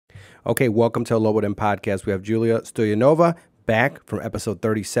Okay, welcome to the Lobo Den podcast. We have Julia Stoyanova back from episode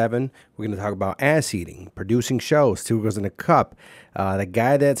 37. We're going to talk about ass eating, producing shows, Two Girls in a Cup, the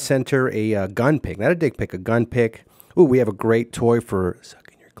guy that sent her a gun pic, not a dick pic, a gun pic. Ooh, we have a great toy for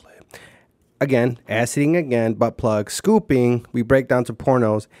sucking your clit. Again, ass eating again, butt plug, scooping. We break down some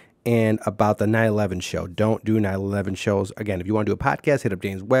pornos and about the 9/11 show. Don't do 9/11 shows. Again, if you want to do a podcast, hit up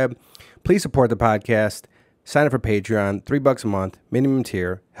James Webb. Please support the podcast. Sign up for Patreon, $3 a month, minimum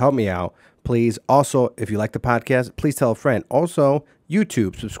tier. Help me out, please. Also, if you like the podcast, please tell a friend. Also,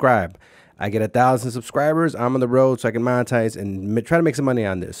 YouTube, subscribe. I get 1,000 subscribers. I'm on the road so I can monetize and try to make some money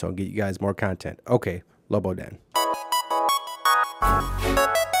on this so I'll get you guys more content. Okay, Lobo Den.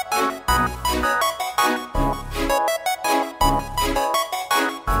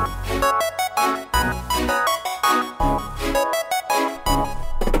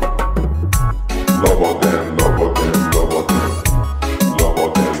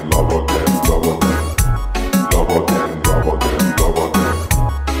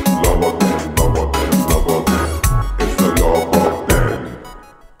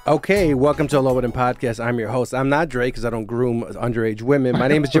 Okay, welcome to the Lobo Den podcast. I'm your host. I'm not Drake because I don't groom underage women. My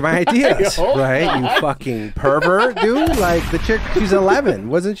name is Giovanni Diaz, right? You fucking pervert, dude. Like the chick, she's 11,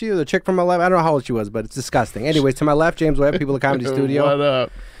 wasn't she? The chick from 11. I don't know how old she was, but it's disgusting. Anyways, to my left, James Webb, People of Comedy Studio. What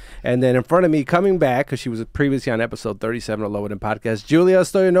up? And then in front of me, coming back because she was previously on episode 37 of the Lobo Den podcast, Julia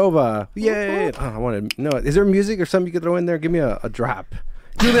Stoyanova. Yay! Oh, I want to know. Is there music or something you could throw in there? Give me a drop.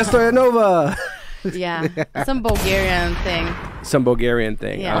 Julia Stoyanova. Yeah, some Bulgarian thing. Some Bulgarian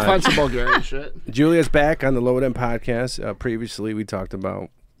thing. Yeah. I'll find some Bulgarian shit. Julia's back on the Lobo Den podcast. Previously, we talked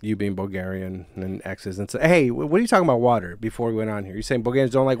about you being Bulgarian and exes. And so, hey, what are you talking about water before we went on here? You saying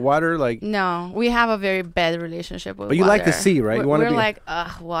Bulgarians don't like water? Like, no, we have a very bad relationship with water. But you like the sea, right? We're like,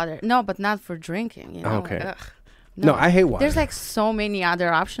 ugh, water. No, but not for drinking, you know? Okay. Like, ugh. No, I hate water. There's like so many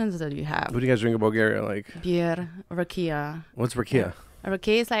other options that you have. What do you guys drink in Bulgaria? Like Beer, rakia. What's rakia?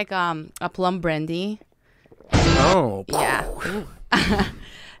 Rakia is like a plum brandy. Oh. Yeah.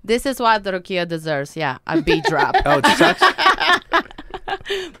 This is what the rakia deserves. Yeah, a beat drop. Oh, it sucks?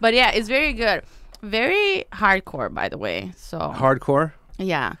 But yeah, it's very good. Very hardcore, by the way. So Hardcore?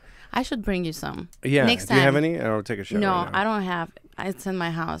 yeah, I should bring you some. Yeah. Next Do you have time. any? I don't take a shot. No, right now. I don't have. It's in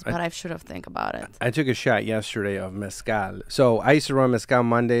my house, but I should have think about it. I took a shot yesterday of mezcal. So I used to run mezcal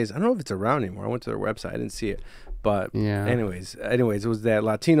Mondays. I don't know if it's around anymore. I went to their website. I didn't see it. But Yeah. anyways, it was that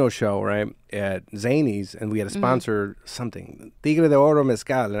Latino show, right, at Zany's, and we had to sponsor something. Tigre de Oro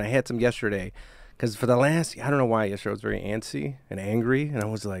Mezcal, and I had some yesterday. Because for the last, I don't know why, yesterday I was very antsy and angry, and I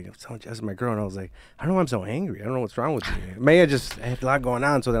was like, I was telling Jess, my girl, and I was like, I don't know why I'm so angry. I don't know what's wrong with me. Maybe I just had a lot going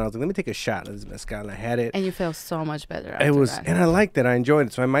on, so then I was like, let me take a shot of this mezcal, and I had it. And you feel so much better It after was, that. and I liked it. I enjoyed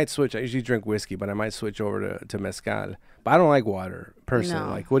it, so I might switch. I usually drink whiskey, but I might switch over to mezcal. But I don't like water, personally.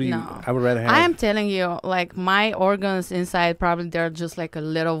 No, Like, what do you, no. I would rather have. I am telling you, like, my organs inside, probably they're just like a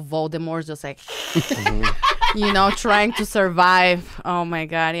little Voldemort, just like, you know, trying to survive. Oh, my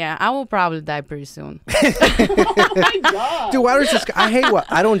God. Yeah, I will probably die pretty soon. Oh my god. Dude, water's just, I hate water.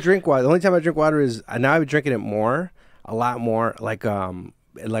 I don't drink water. The only time I drink water is, now I've been drinking it more, a lot more, like,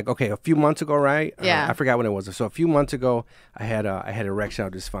 okay, a few months ago, right? Yeah. I forgot when it was. So a few months ago, I had erectile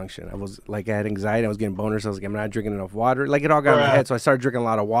dysfunction. I had anxiety. I was getting boners. I was like, I'm not drinking enough water. Like, it all got in my head. So I started drinking a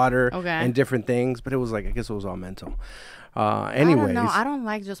lot of water and different things. But it was like, I guess it was all mental. Anyways. I don't know. I don't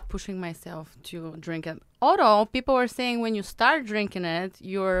like just pushing myself to drink it. Although people are saying when you start drinking it,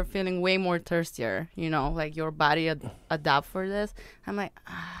 you're feeling way more thirstier. You know, like your body adapt for this. I'm like,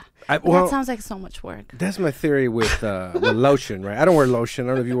 that sounds like so much work. That's my theory with lotion, right? I don't wear lotion. I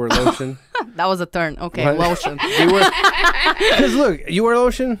don't know if you wear lotion. That was a turn. Okay, What? lotion. Because look, you wear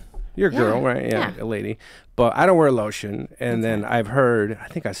lotion? You're a girl, right? Yeah, Yeah. a lady. But I don't wear lotion. And then I've heard, I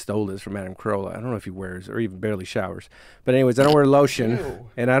think I stole this from Adam Carolla. I don't know if he wears or even barely showers. But anyways, I don't wear lotion.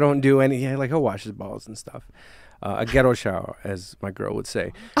 And I don't do any, like he'll wash his balls and stuff. A ghetto shower, as my girl would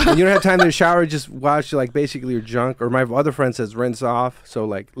say. And you don't have time to shower, just wash like basically your junk. Or my other friend says rinse off. So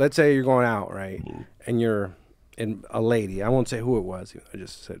like, let's say you're going out, right? And you're a lady. I won't say who it was. I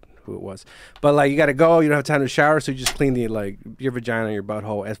just said who it was. But like, you got to go. You don't have time to shower, so you just clean your vagina and your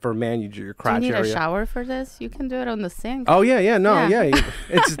butthole. As for a man, you do your crotch area. Do you need a shower for this? You can do it on the sink. Oh yeah.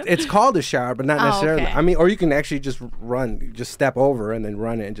 It's called a shower, but not necessarily. Okay. I mean, or you can actually just step over and then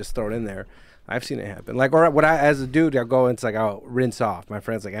run it and just throw it in there. I've seen it happen. Like, or what as a dude, I'll go and it's like, I'll rinse off. My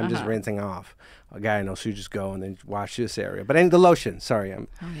friend's like, I'm just rinsing off. a guy I know, so you just go and then wash this area. But the lotion, sorry, I'm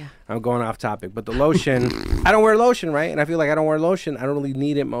going off topic. But the lotion, I don't wear lotion, right? And I feel like I don't wear lotion. I don't really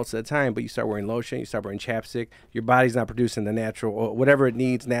need it most of the time. But you start wearing lotion, you start wearing chapstick. Your body's not producing the natural or whatever it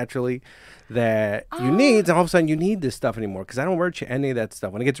needs naturally that you need. And all of a sudden you need this stuff anymore because I don't wear any of that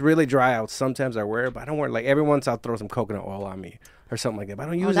stuff. When it gets really dry out, sometimes I wear it, but I don't wear it. Like every once I'll throw some coconut oil on me or something like that. But I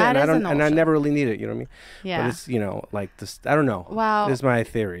don't use it, and I never really need it. You know what I mean? Yeah. But it's like this. I don't know. Well, this is my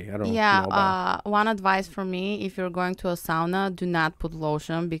theory. I don't know about one advice for me: if you're going to a sauna, do not put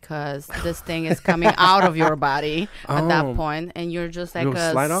lotion because this thing is coming out of your body at that point, and you're just like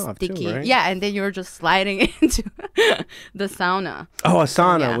a slide off sticky. too, right? Yeah, and then you're just sliding into the sauna. Oh, a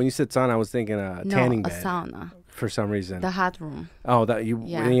sauna. Yeah. When you said sauna, I was thinking tanning bed. A sauna. For some reason. The hot room. Oh, that you.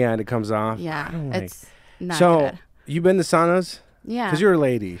 Yeah, and it comes off. Yeah, it's not so good. You've been to saunas? Yeah. Because you're a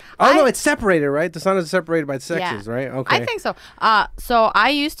lady. Oh, no, it's separated, right? The saunas are separated by sexes, right? Okay. I think so. So I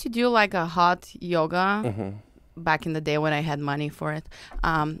used to do like a hot yoga back in the day when I had money for it.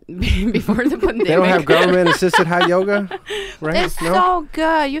 Before the pandemic. They don't have government-assisted hot yoga? Right? It's so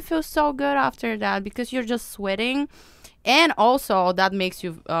good. You feel so good after that because you're just sweating. And also that makes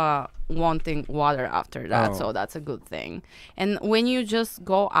you wanting water after that. So that's a good thing. And when you just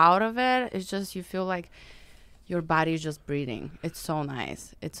go out of it, it's just you feel like your body is just breathing. It's so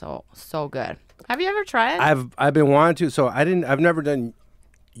nice. It's so good. Have you ever tried it? I've been wanting to. So I've never done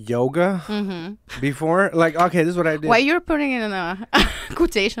yoga before. Like, okay, this is what I did. Why you're putting it in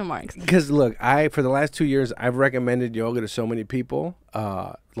quotation marks? Because look, for the last 2 years, I've recommended yoga to so many people.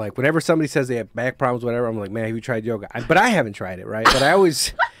 Like whenever somebody says they have back problems, whatever, I'm like, man, have you tried yoga? But I haven't tried it, right? But I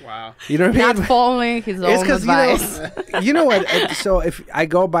always, wow, you know what I mean? Not following his own advice. You know what? So if I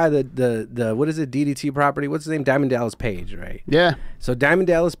go by the what is it, DDT property? What's his name? Diamond Dallas Page, right? Yeah. So Diamond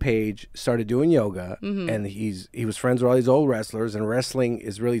Dallas Page started doing yoga, and he was friends with all these old wrestlers, and wrestling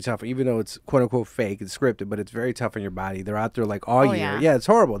is really tough, even though it's quote unquote fake, it's scripted, but it's very tough on your body. They're out there like all year. Yeah, it's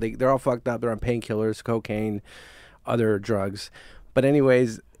horrible. They're all fucked up. They're on painkillers, cocaine, other drugs. But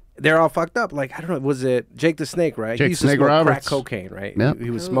anyways, they're all fucked up. Like, I don't know, was it Jake the Snake, right? Jake he used to Snake smoke Roberts. crack cocaine, right? Yep. He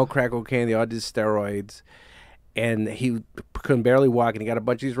would smoke crack cocaine. They all did steroids. And he couldn't barely walk. And he got a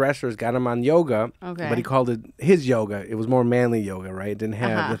bunch of these wrestlers, got him on yoga. Okay. But he called it his yoga. It was more manly yoga, right? It didn't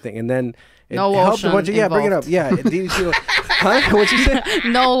have the thing. And then it helped a bunch of, bring it up. Yeah. Huh? What'd you say?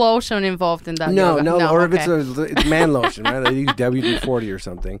 No lotion involved in that. No, yoga. or if it's man lotion, right? They use WD-40 or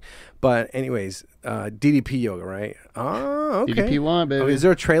something. But anyways, DDP yoga, right? Oh, okay. DDP1, baby. Oh, is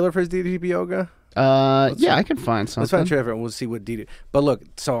there a trailer for his DDP yoga? Yeah, I can find something. Let's find a trailer for it and we'll see what DDP. But look,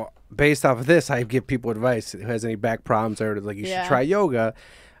 so based off of this, I give people advice who has any back problems or like you should try yoga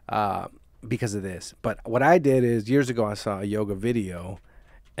because of this. But what I did is years ago I saw a yoga video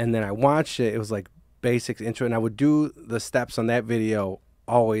and then I watched it. It was like basics intro, and I would do the steps on that video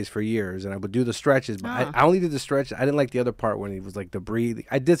always for years, and I would do the stretches, but I only did the stretch. I didn't like the other part when he was like the breathing.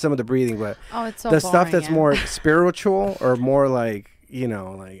 I did some of the breathing, but it's so the boring, stuff that's more spiritual or more like, you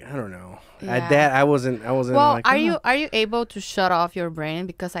know, like I don't know. I wasn't. Well, like, are you able to shut off your brain?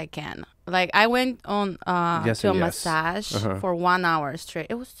 Because I can. Like I went on to a massage for 1 hour straight.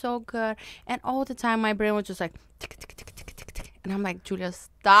 It was so good, and all the time my brain was just like tick, tick, tick, tick, tick, tick. And I'm like, Julia,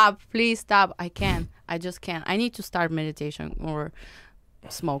 stop, please stop. I can't. I just can't. I need to start meditation or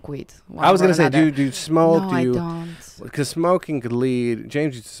smoke weed. I was gonna say, do you smoke? No, I don't. Because smoking could lead.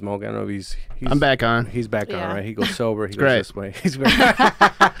 James used to smoke. I don't know if he's I'm back on. He's back on, right? He goes sober. He goes great. this way. He's great.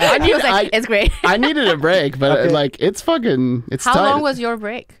 It's great. I needed a break, but like it's fucking. It's How tight. long was your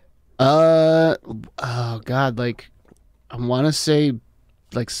break? Oh God, like I want to say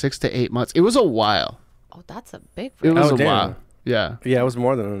like 6 to 8 months. It was a while. Oh, that's a big break. It was a damn. while. Yeah. Yeah, it was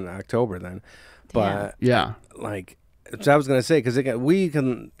more than in October then. But yeah, like so I was gonna say, because we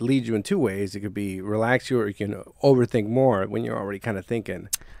can lead you in two ways. It could be relax you, or you can overthink more when you're already kind of thinking.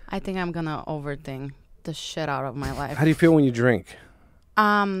 I think I'm gonna overthink the shit out of my life. How do you feel when you drink?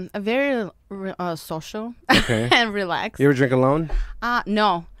 Very social and relaxed. You ever drink alone?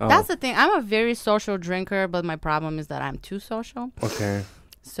 No. That's the thing. I'm a very social drinker, but my problem is that I'm too social. Okay.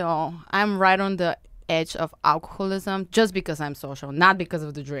 So I'm right on the edge of alcoholism just because I'm social, not because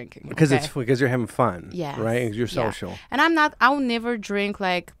of the drinking. Because you're having fun. Yeah. Right? You're social. And I'll never drink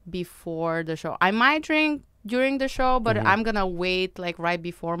like before the show. I might drink during the show, but I'm gonna wait like right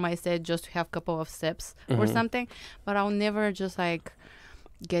before my set just to have a couple of sips or something. But I'll never just like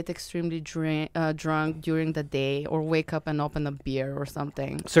get extremely drunk during the day or wake up and open a beer or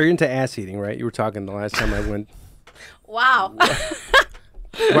something. So you're into ass eating, right? You were talking the last time I went. Wow.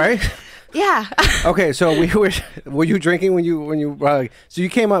 Right? Yeah. Okay, so were you drinking when you so you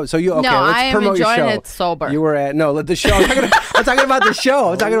came up, so you okay, No, let's I am promote your enjoying show. it sober. You were at the show. I'm talking about the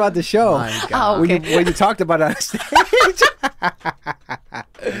show. I'm talking about the show. My God. Oh, okay. When you talked about it on stage.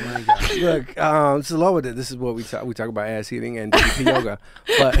 Oh my God. Look, so Lobo Den, this is what we talk about ass eating and DDP yoga.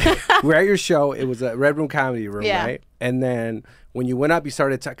 But we're at your show. It was a Red Room Comedy Room, Yeah. right? And then when you went up, you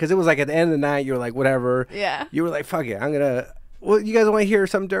started because it was like at the end of the night, you were like, whatever. Yeah. You were like, fuck it, I'm gonna. Well, you guys want to hear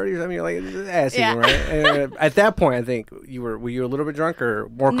something dirty or something? You're like, ass eating, Yeah. right? And at that point, I think were you a little bit drunk or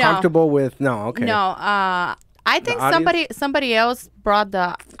more No. comfortable with? No, okay. No, I think somebody else brought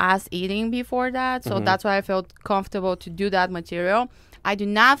the ass eating before that, so that's why I felt comfortable to do that material. I do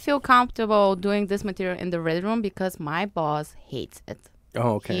not feel comfortable doing this material in the red room because my boss hates it.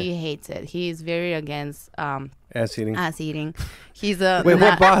 Oh, okay. He hates it. He is very against Ass eating. ass eating. He's a Wait,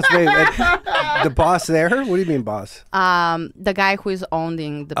 what boss? Wait, the boss there? What do you mean, boss? the guy who is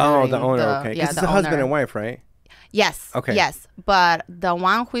owning the Oh, building, the owner. Okay, Yeah, it's the the husband owner. and wife, right? Yes. Okay. Yes, but the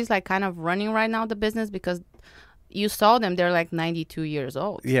one who is like kind of running right now the business because you saw them, they're like 92 years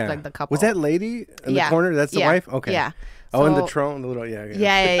old. Yeah. Like the couple. Was that lady in Yeah. the corner? That's the Yeah. wife? Okay. Yeah. Oh, and the So- throne, the little, yeah.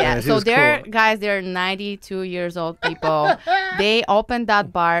 Yeah. she So was they're cool. guys, they're 92 years old people. They opened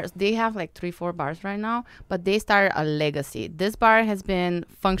that bar. They have like 3-4 bars right now, but they started a legacy. This bar has been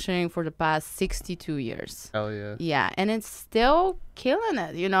functioning for the past 62 years. Hell yeah. Yeah, and it's still killing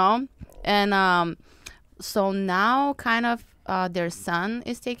it, you know? And so now kind of their son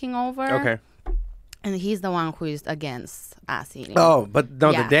is taking over. Okay. And he's the one who is against ass eating. Oh, but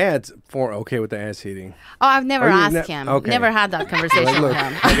no, Yeah. the dad's okay with the ass eating. Oh, I've never Oh, you asked ne- him. okay. Never had that conversation Like, look,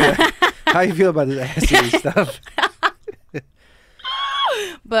 with him. how you feel about this ass eating stuff?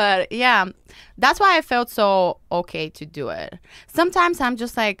 But yeah, that's why I felt so okay to do it. Sometimes I'm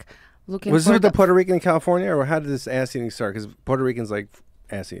just like looking Was for this with the Puerto Rican in California, or how did this ass eating start? Because Puerto Ricans like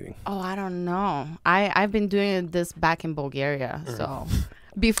ass eating. Oh, I don't know. I've been doing this back in Bulgaria, so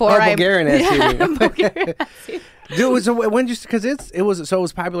before Bulgarian ass Yeah, eating. Bulgarian ass eating. Dude, so when you because it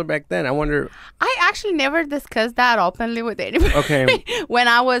was popular back then. I wonder. I actually never discussed that openly with anybody. Okay. When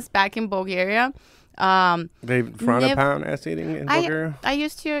I was back in Bulgaria. They frown Nev- upon ass eating in Bulgaria. I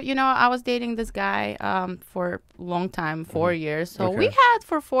used to, I was dating this guy for a long time, 4 years. So Okay. we had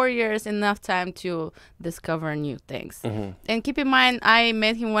for 4 years enough time to discover new things. And keep in mind, I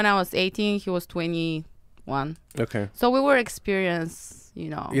met him when I was 18. He was 21. Okay. So we were experienced,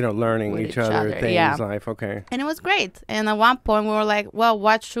 Learning with each other, things, yeah. life. Okay. And it was great. And at one point, we were like, well,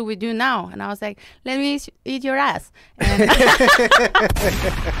 what should we do now? And I was like, let me eat your ass. And,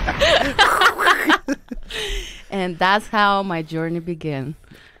 and that's how my journey began.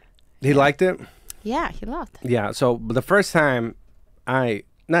 He liked it. Yeah, he loved it. Yeah. So the first time I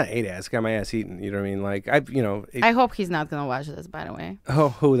not ate ass, got my ass eaten. You know what I mean? Like I hope he's not going to watch this, by the way.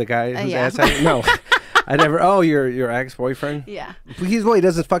 who the guy whose yeah. ass I ate? No. I never. Oh, your ex-boyfriend? Yeah. He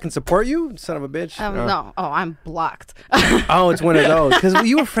doesn't fucking support you, son of a bitch. No. Oh, I'm blocked. Oh, it's one of those. Because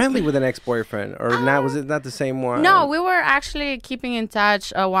you were friendly with an ex-boyfriend, or not? Was it not the same one? No, we were actually keeping in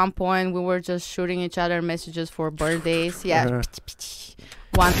touch. At one point, we were just shooting each other messages for birthdays. Yeah,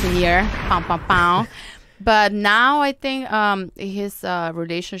 once a year. Pam, pam, pam. But now I think his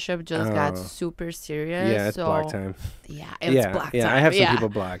relationship just got super serious. Yeah, it's block time. Yeah, it's block time. Yeah, I have some people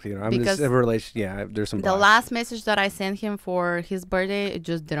blocked. I'm Because just a relation. Yeah, there's some. The blocks. last message that I sent him for his birthday, it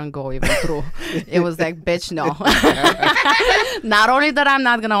just didn't go even through. It was like, bitch, no. Not only that I'm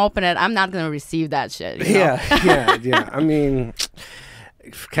not going to open it, I'm not going to receive that shit. you know? Yeah. I mean,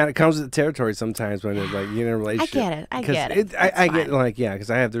 it kind of comes with the territory sometimes when it's like you're in a relationship. I get it. I get like because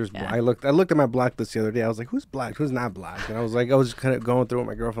I have I looked at my block list the other day. I was like, who's blocked? Who's not blocked? And I was kind of going through with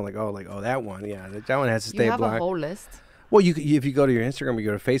my girlfriend like oh that one, yeah, that one has to stay You have blocked. a whole list. Well, if you go to your Instagram, you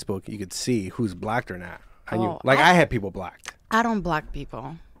go to Facebook, you could see who's blocked or not. I had people blocked. I don't block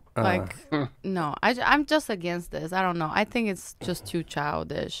people. No, I'm just against this. I don't know. I think it's just too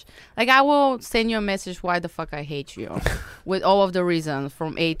childish. Like, I will send you a message, why the fuck I hate you, with all of the reasons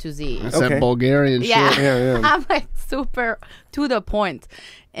from A to Z. It's that Bulgarian Yeah. shit. Yeah. I'm like super to the point.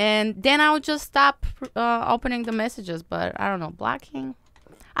 And then I would just stop opening the messages. But I don't know, blocking.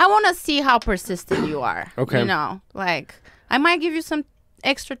 I want to see how persistent you are. Okay. You know, like, I might give you some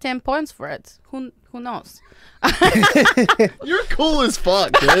extra 10 points for it. Who knows? You're cool as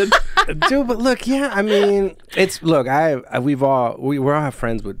fuck, dude. Dude, but look, yeah, I mean, we're all have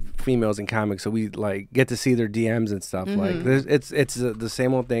friends with females in comics, so we like get to see their DMs and stuff. Like, it's the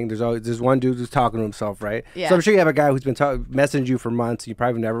same old thing. There's one dude who's talking to himself, right? Yeah. So I'm sure you have a guy who's been messaging you for months. You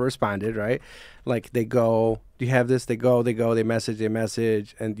probably never responded, right? Like they go, do you have this? They go, they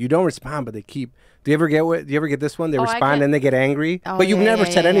message, and you don't respond, but they keep Do you ever get this one? They Oh, I respond can- and they get angry, Oh, but you've yeah, never yeah,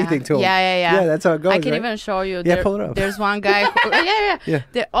 said yeah, anything to them. Yeah. Yeah, that's how it goes. I can right? even show you. Yeah, pull it up. There's one guy. Yeah.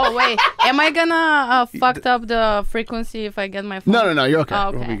 Oh wait, am I gonna fucked up the frequency if I get my phone? No, you're okay.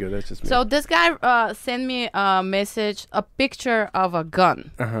 Oh, We'll okay. be good. That's just me. So this guy sent me a message, a picture of a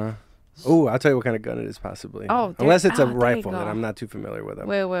gun. Oh, I'll tell you what kind of gun it is, possibly. Oh, unless it's a there you rifle, go. then I'm not too familiar with them.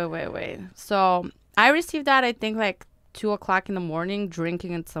 Wait. So I received that, I think, like 2:00 in the morning,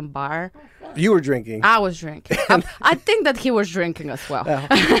 drinking in some bar. You were drinking. I was drinking. I think that he was drinking as well.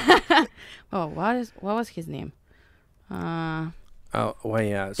 Oh, what was his name? Oh, well,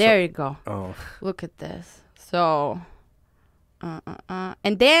 yeah. So, There you go. oh, Look at this. So,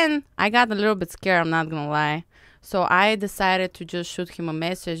 and then I got a little bit scared. I'm not gonna lie. So I decided to just shoot him a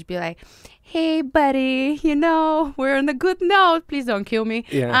message, be like, "Hey, buddy, we're on a good note. Please don't kill me."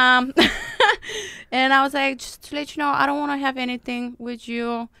 Yeah. And I was like, just to let you know, I don't want to have anything with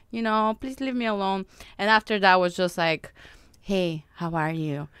you. Please leave me alone. And after that was just like, "Hey, how are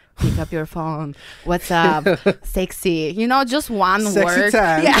you? Pick up your phone. What's up? Sexy." Just one Sexy word.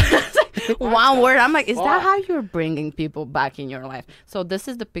 time. Yeah. One word. I'm like, is that how you're bringing people back in your life? So this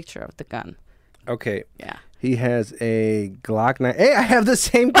is the picture of the gun. okay. Yeah. He has a Glock 9. Hey, I have the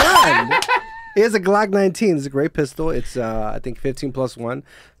same gun. He has a Glock 19. It's a great pistol. It's, I think, 15+1.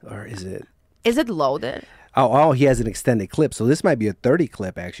 Or is it? Is it loaded? Oh, he has an extended clip. So this might be a 30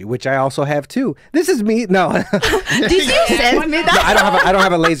 clip, actually, which I also have, too. This is me. No. Did you send me that? I don't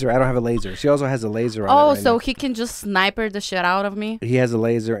have a laser. I don't have a laser. She also has a laser on it right so now. he can just sniper the shit out of me? He has a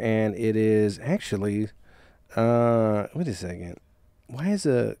laser, and it is actually... wait a second. Why is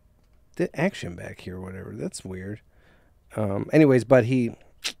the action back here or whatever? That's weird. Anyways, but he...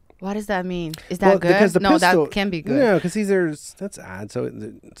 What does that mean? Is that good? Because the No, pistol, that can be good. No, because that's odd. So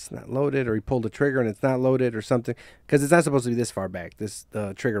it's not loaded, or he pulled the trigger and it's not loaded, or something. Because it's not supposed to be this far back. This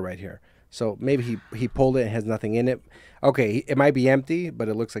trigger right here. So maybe he pulled it and has nothing in it. Okay, it might be empty, but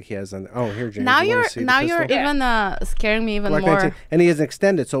it looks like he has. Here, James. Now you wanna you're see the you're pistol? even scaring me even Glock more. 19. And he has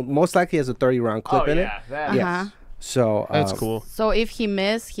extended, so most likely he has a 30-round clip in it. That, Yes. So That's cool. So if he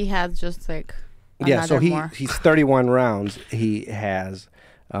missed, he has just like Yeah, so another more. he's 31 rounds. He has.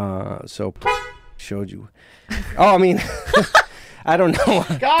 So showed you. Oh, I mean, I don't know.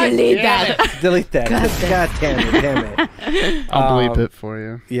 Delete that. Delete that. God damn it. I'll bleep it for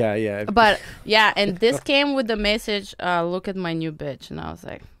you. Yeah. But yeah, and this came with the message, "Look at my new bitch," and I was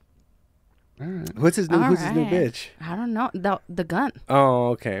like, Who's his new All bitch? right. I don't know, the gun. Oh,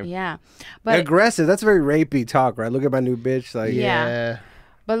 okay. Yeah, but Aggressive. That's very rapey talk, right? Look at my new bitch. Like, Yeah.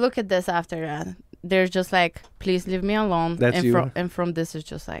 But look at this after that. There's just like, "Please leave me alone." That's and you? and from this is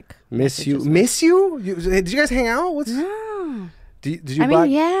just like, miss you. messages. Miss you? Did you guys hang out? No. Did you I block?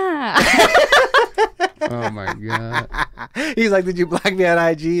 mean, yeah. Oh my god. He's like, did you block me on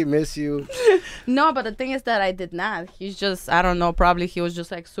IG? Miss you. No, but the thing is that I did not. He's just, I don't know, probably he was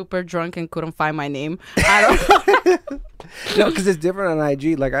just like super drunk and couldn't find my name. I don't know. No, because it's different on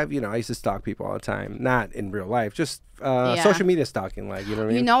IG. Like I used to stalk people all the time, not in real life, just social media stalking. Like, you know what I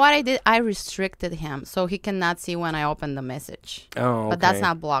mean? You know what I did? I restricted him so he cannot see when I open the message. Oh, But that's okay.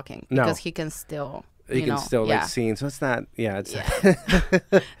 not blocking No. because he can still. You can still yeah. like see. So it's not. Yeah, it's.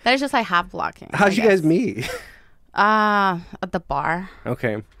 That's just like half blocking. How'd I you guys guess. meet? At the bar.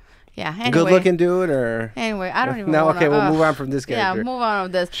 Okay. Yeah. Anyway. Good looking dude, or Anyway, I don't even. no? wanna, Okay, we'll move on from this Yeah, character. move on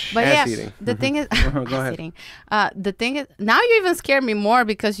with this. But Ass yeah, eating. the thing is, Go ass ahead. eating. The thing is, now you even scare me more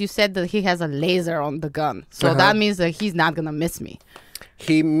because you said that he has a laser on the gun, so that means that he's not gonna miss me.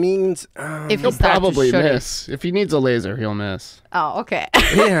 He means. If he He'll starts to probably shoot it. miss. If he needs a laser, he'll miss. Oh, okay.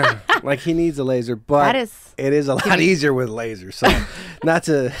 Yeah, like he needs a laser, but That is- it is a lot easier with lasers. So, not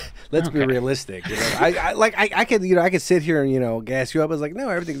to let's be realistic. You know? I could I could sit here and gas you up. I was like, no,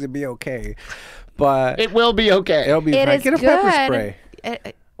 everything's gonna be okay, but It will be okay. it'll be It fine. is Get a good. pepper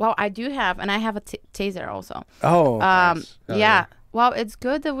spray. Well, I do have, and I have a taser also. Oh, Nice. Oh, Yeah. Well, it's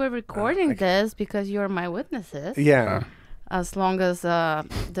good that we're recording this because you're my witnesses. yeah. As long as the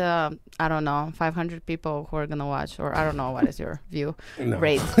I don't know 500 people who are gonna watch, or I don't know what is your view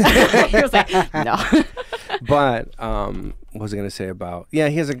rate. He was like, no. But what was I gonna say about? Yeah,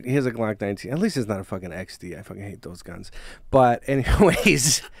 he has a Glock 19. At least it's not a fucking XD. I fucking hate those guns. But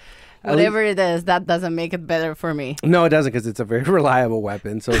anyways. Whatever it is, that doesn't make it better for me. No, it doesn't, because it's a very reliable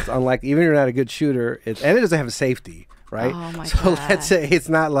weapon. So it's unlike, even if you're not a good shooter, and it doesn't have a safety, right? Oh my so God. let's say it's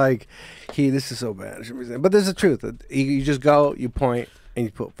not like this is so bad. But there's the truth. You just go, you point, and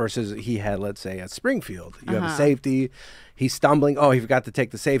you put, versus he had, let's say, at Springfield. You have a safety. He's stumbling. Oh, he forgot to take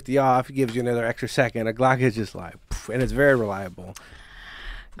the safety off. He gives you another extra second. A Glock is just like, poof, and it's very reliable.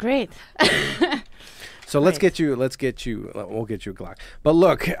 Great. So let's get you. We'll get you a Glock. But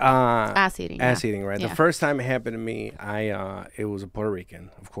look, Ass eating. Ass eating, right? Yeah. The first time it happened to me, it was a Puerto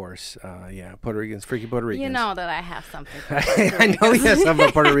Rican, of course. Puerto Ricans, freaky Puerto Ricans. You know that I have something. For I know you have something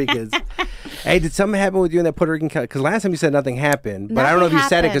for Puerto Ricans. Hey, did something happen with you in that Puerto Rican? Because last time you said nothing happened, but I don't know if you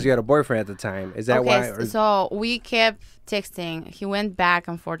said it because you had a boyfriend at the time. Is that why? So we kept texting. He went back,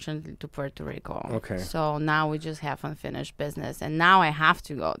 unfortunately, to Puerto Rico. Okay. So now we just have unfinished business, and now I have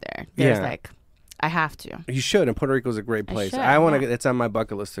to go there. There's I have to. You should, and Puerto Rico is a great place. I want to get. It's on my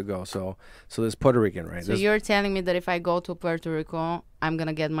bucket list to go. So there's Puerto Rican, right? So you're telling me that if I go to Puerto Rico, I'm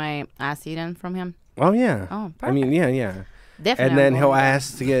gonna get my ass eaten from him? Oh yeah. Oh, perfect. I mean, yeah. Definitely. And then he'll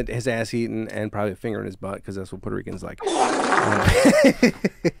ask to get his ass eaten and probably a finger in his butt because that's what Puerto Ricans like.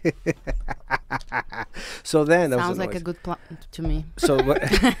 So then sounds like a good plan to me. So what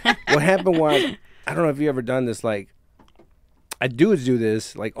happened was, I don't know if you ever done this. Like, I do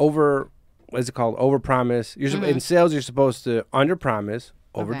this like what's it called? Over promise. In sales, you're supposed to under promise,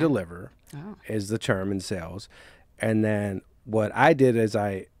 over deliver is the term in sales. And then what I did is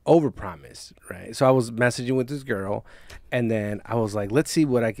I overpromised, right? So I was messaging with this girl, and then I was like, let's see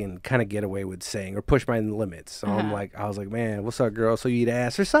what I can kind of get away with saying or push my limits. So I was like, man, what's up, girl? So you eat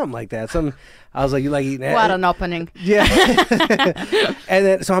ass or something like that. I was like, you like eating ass? What an opening. Yeah. And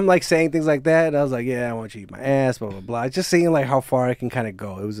then so I'm like saying things like that, and I was like, yeah, I want you to eat my ass, blah, blah, blah. Just seeing like how far I can kind of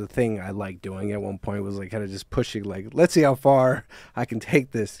go. It was a thing I liked doing at one point, was like kind of just pushing, like, let's see how far I can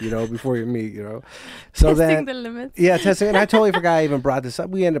take this, before you meet, So testing the limits. Yeah, testing. And I totally forgot I even brought this up.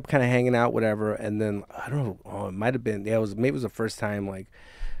 We ended up kind of hanging out, whatever. And then I don't know, it might have been, maybe it was the first time like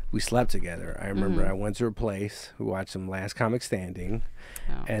we slept together. I remember I went to her place. We watched some Last Comic Standing,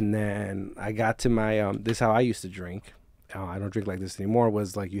 and then I got to my this is how I used to drink. I don't drink like this anymore.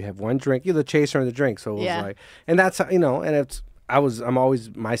 Was like you have one drink, you're the chaser and the drink. So it was like, and that's how, and I'm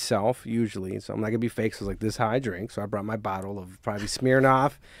always myself usually, so I'm not gonna be fake. So I was like, this is how I drink. So I brought my bottle of probably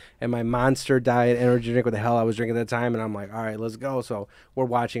Smirnoff and my Monster Diet energy drink, what the hell I was drinking at the time, and I'm like, all right, let's go. So we're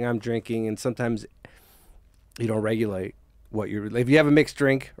watching, I'm drinking, and sometimes you don't regulate what if you have a mixed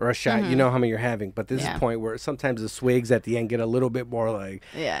drink or a shot, you know how many you're having. But this is a point where sometimes the swigs at the end get a little bit more like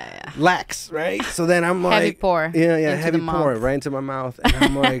lax, right? So then I'm like heavy pour. Heavy pour right into my mouth, and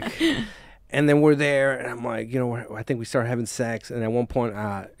I'm like. And then we're there, and I'm like, I think we started having sex. And at one point,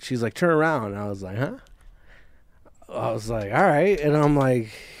 she's like, turn around. And I was like, huh? I was like, all right. And I'm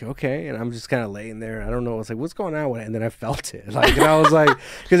like, okay. And I'm just kind of laying there. I don't know. I was like, what's going on with it? And then I felt it. Like, and I was like,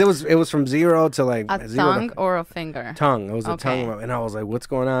 because it was from 0 to like a 0 tongue or a finger. Tongue. It was a tongue. And I was like, what's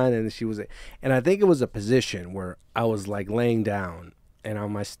going on? And she was, and I think it was a position where I was like laying down and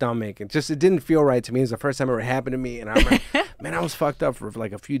on my stomach, and it didn't feel right to me. It was the first time it ever happened to me, and I'm like, man, I was fucked up for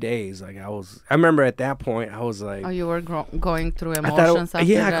like a few days. Like I remember at that point, I was like, oh, you were going through emotions. I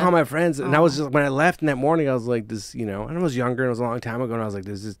called my friends, and I was just, when I left in that morning, I was like, this, and I was younger, and it was a long time ago, and I was like,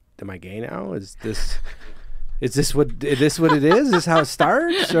 am I gay now? Is this what it is? Is this how it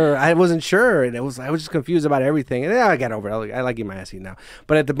starts? Or I wasn't sure, and I was just confused about everything. And I got over it. I like eating my ass eaten now,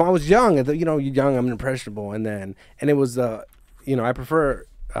 but at the moment I was young, and you're young, I'm impressionable, and it was I prefer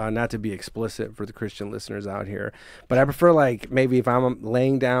not to be explicit for the Christian listeners out here, but I prefer like maybe if I'm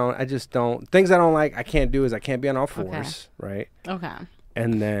laying down, I just don't, things I don't like, I can't do is I can't be on all fours, right? Okay.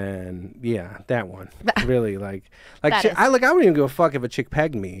 And then that one really like I wouldn't even give a fuck if a chick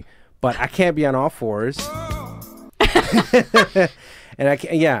pegged me, but I can't be on all fours. And I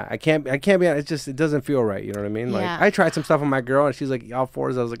can't be on, it doesn't feel right, you know what I mean? Like I tried some stuff on my girl and she's like all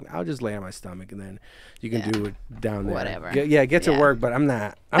fours. I was like, I'll just lay on my stomach and then you can do it down there. Whatever. Get to work, but I'm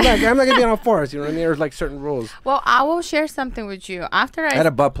not gonna be on all fours, you know what I mean? There's like certain rules. Well, I will share something with you. After I had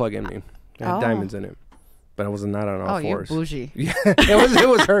a butt plug in me. I had diamonds in it. But I was not on all fours. Oh, you're bougie. Yeah, it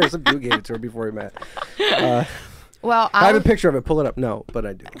was her. Some dude gave it to her before we met. Well, I have a picture of it. Pull it up. No, but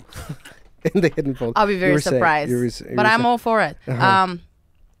I do. In the hidden folder. I'll be very surprised. But I'm all for it.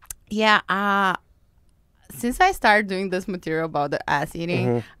 Since I started doing this material about the ass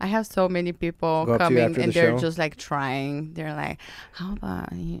eating, I have so many people coming and they're just like trying. They're like, how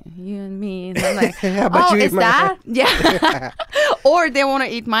about you and me? And I'm like, oh, is that? Yeah. Or they want to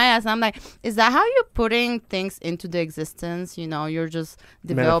eat my ass. I'm like, is that how you're putting things into the existence? You're just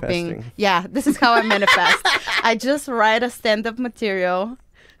developing. Yeah, this is how I manifest. I just write a stand-up material,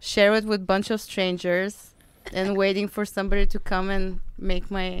 share it with a bunch of strangers, and waiting for somebody to come and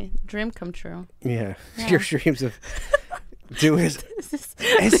make my dream come true. Yeah. Your dreams of doing this is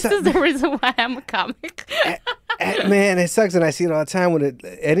the reason why I'm a comic. Man, it sucks, and I see it all the time when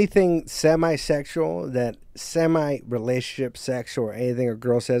anything semi-sexual that semi-relationship, sex, or anything a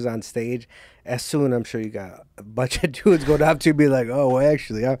girl says on stage, as soon I'm sure you got a bunch of dudes going up to you and be like, oh, well,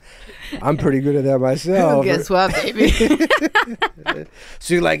 actually, I'm pretty good at that myself. Guess what, baby?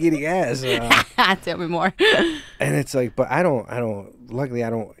 So you like eating ass. Tell me more. And it's like, but luckily I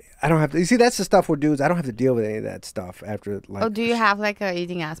don't have to. You see, that's the stuff with dudes. I don't have to deal with any of that stuff after. Like, Oh, do you have like a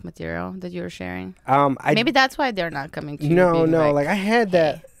eating ass material that you're sharing? Maybe That's why they're not coming to you. No, being like I had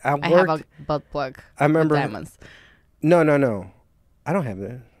that. I have a butt plug. I remember. With diamonds. No. I don't have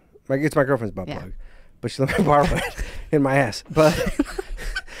that. It's my girlfriend's butt plug, but she let me borrow it in my ass. But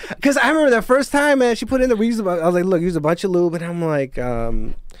because I remember the first time, man, she put in the reason. I was like, look, use a bunch of lube, and I'm like,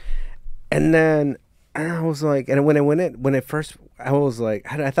 and then I was like, and when it first, I was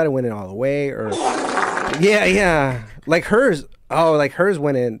like, I thought it went in all the way, or yeah, like hers. Oh, like hers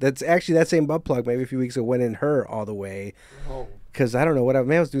went in. That's actually that same butt plug. Maybe a few weeks ago went in her all the way. Oh. Because I don't know what I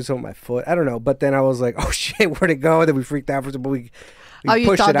was doing something with my foot. I don't know. But then I was like, oh shit, where'd it go? And then we freaked out for some. We you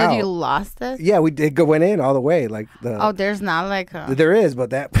pushed thought it that out. You lost it? Yeah, we did went in all the way. Like there's not like a... There is, but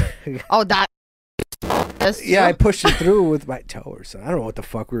that. that. Yeah, I pushed it through with my toe or something. I don't know what the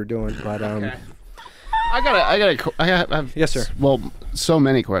fuck we were doing, but Okay. I have yes, sir. Well, so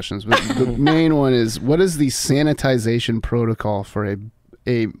many questions, but the main one is, what is the sanitization protocol for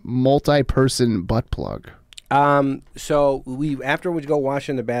a multi-person butt plug? So after we go wash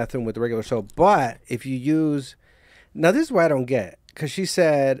in the bathroom with the regular soap, but if you use, now this is what I don't get, because she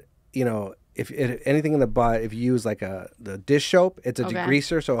said, if anything in the butt, if you use like the dish soap, it's a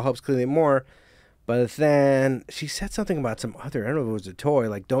degreaser, so it helps clean it more. But then she said something about some other, I don't know if it was a toy,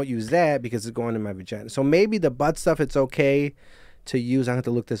 like don't use that because it's going in my vagina. So maybe the butt stuff, it's okay to use. I have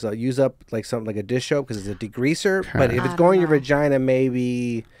to look this up. Use up like something like a dish soap because it's a degreaser. Okay. But if it's going in your vagina,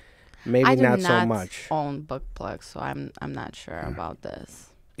 maybe not so much. I own butt plugs, so I'm not sure about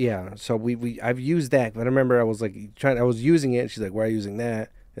this. Yeah, so I've used that, but I remember I was like I was using it, and she's like, "Why are you using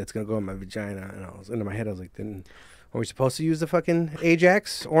that? It's gonna go in my vagina." And I was into my head, I was like, "Then are we supposed to use the fucking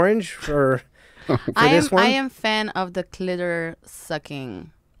Ajax orange for this one?" I am fan of the clitor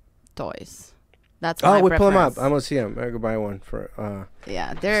sucking toys. That's my we preference. pull them up. I'm gonna see them. I go buy one for.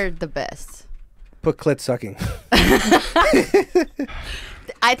 Yeah, they're the best. Put clit sucking.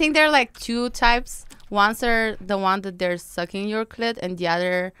 I think there are like two types. One's are the one that they're sucking your clit, and the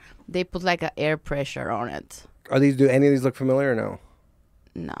other they put like a air pressure on it. Do any of these look familiar or no?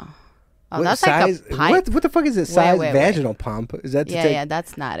 No. Oh, what that's size, like a pipe. What the fuck is it? Size vaginal pump? Is that? Yeah,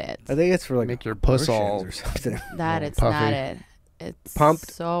 that's not it. I think it's for like make your puss all or something. That it's puffy. not it. It's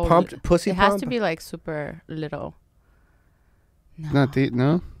pumped pussy. It has to be like super little.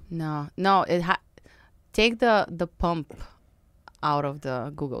 No. No. Take the pump out of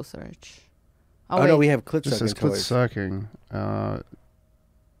the Google search. Oh no, we have clit This sucking is clit toys. sucking.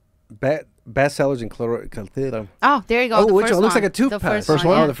 Bestsellers in chloro. Oh, there you go. Oh, the which first one? Looks like a The toothpaste. first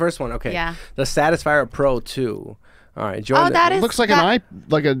Oh, yeah. the first one. Okay. Yeah. The Satisfyer Pro 2. All right. Join that is looks like like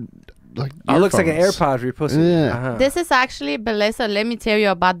it looks like an earphones. AirPod for your pussy. Yeah. This is actually, Beleza, let me tell you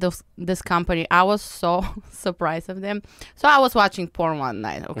about this company. I was so surprised of them. So I was watching porn one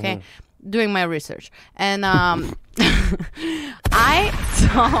night, okay? Doing my research. And I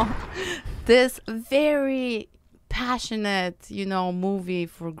saw this very passionate, movie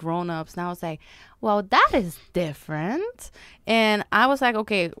for grown-ups. And I was like, well, that is different. And I was like,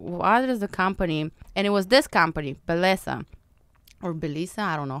 okay, what is the company? And it was this company, Beleza. Or Belisa,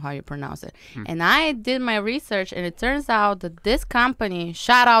 I don't know how you pronounce it. And I did my research, and it turns out that this company,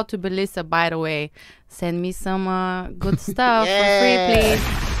 shout out to Belisa, by the way, send me some good stuff for free, please.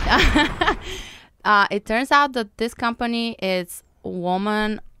 It turns out that this company is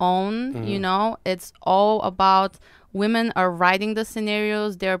woman-owned, It's all about women are writing the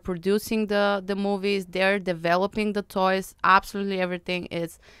scenarios, they're producing the movies, they're developing the toys. Absolutely everything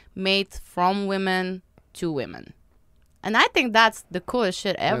is made from women to women. And I think that's the coolest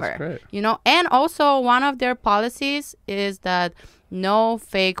shit ever. That's great. And also one of their policies is that no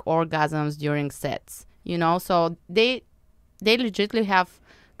fake orgasms during sets. So they legitimately have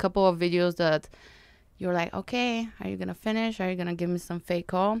a couple of videos that you're like, okay, are you gonna finish? Are you gonna give me some fake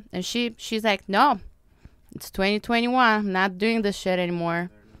call? And she's like, no, it's 2021. I'm not doing this shit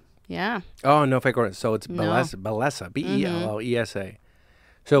anymore. Yeah. Oh, no fake orgasm. So it's Belesa, Bellesa.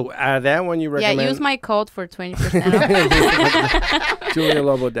 So that one you recommend? Yeah, use my code for 20% off. Julia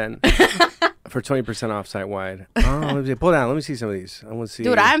Lobo Den for 20% off site wide. Oh, let me see. Pull down. Let me see some of these. I want to see.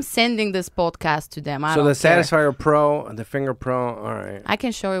 Dude, I'm sending this podcast to them. So the Satisfyer Pro, the Finger Pro. All right. I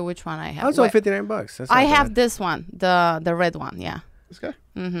can show you which one I have. Oh, it's only $59. That's I not have bad. this one, the red one. Yeah. This guy.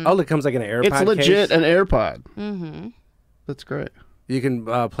 Mm-hmm. Oh, it comes like in an AirPod It's legit case? an AirPod. Mm-hmm. That's great. You can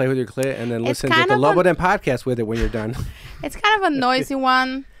play with your clit and then It's listen to kind the of Lobo Den podcast with it when you're done. It's kind of a noisy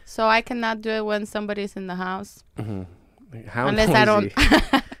one, so I cannot do it when somebody's in the house. How Unless noisy? I don't.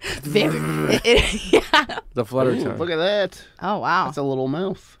 Yeah. The flutter Ooh, tongue. look at that. Oh wow. That's a little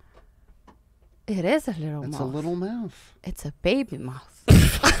mouth. It is a little That's mouth. a little mouth. It's a baby mouth.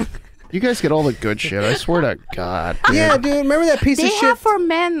 You guys get all the good shit. I swear to God. Dude. Yeah, dude. Remember that piece They of shit? have for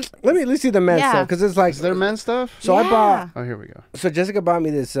men. Let me see the men's Yeah. stuff because it's like. Is there men's stuff? So I bought. Yeah. Oh, here we go. So Jessica bought me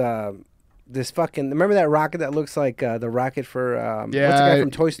this fucking. Remember that rocket that looks like the rocket for what's the guy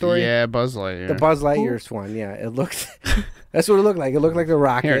from Toy Story? Yeah, Buzz Lightyear. The Buzz Lightyear's one. Yeah, it looks. That's what it looked like. It looked like the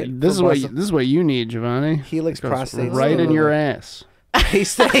rocket. Here, this is what you need, Giovanni. Helix Goes prostate. right in your ass.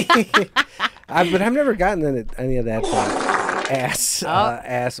 But I've never gotten any of that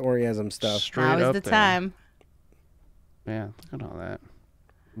ass orgasm stuff. Straight Now up is the there. time. Yeah, look at all that.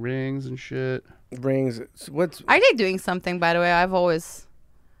 Rings and shit. Rings. What's Are they doing something, by the way? I've always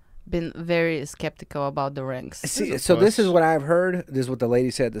been very skeptical about the rings. See, so this is what I've heard. This is what the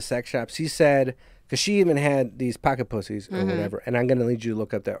lady said at the sex shop. She said, because she even had these pocket pussies or whatever, and I'm going to need you to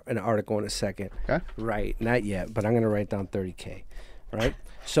look up an article in a second. Okay. Right, not yet, but I'm going to write down 30K, right?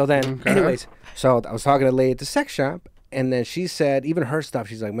 So then, anyways, so I was talking to the lady at the sex shop, and then she said, even her stuff,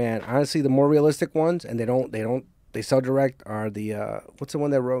 she's like, man, honestly, the more realistic ones, and they sell direct, are the, what's the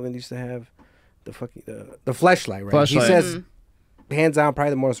one that Rogan used to have? The fucking, the fleshlight, right? He Fleshlight. says, hands down,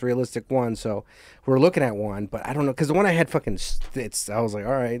 probably the most realistic one. So we're looking at one, but I don't know because the one I had fucking I was like,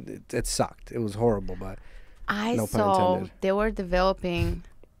 all right, it sucked. It was horrible, but I no pun saw intended. they were developing.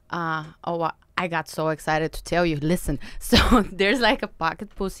 I got so excited to tell you. Listen, so there's like a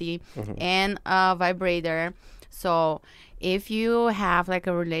pocket pussy and a vibrator. So if you have like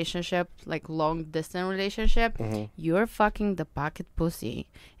a relationship, like long distance relationship, you're fucking the pocket pussy,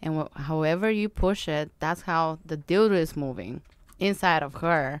 and however you push it, that's how the dildo is moving inside of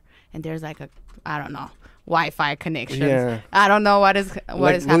her. And there's like I don't know, Wi-Fi connection. Yeah. I don't know what is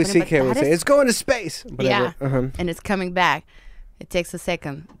Louis happening. C.K. would that say, is it's going to space. yeah, Whatever. and it's coming back. It takes a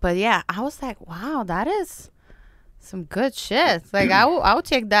second, but yeah, I was like, wow, that is some good shit. Like I would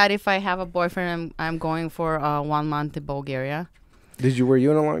take that if I have a boyfriend and I'm going for 1 month in Bulgaria. Were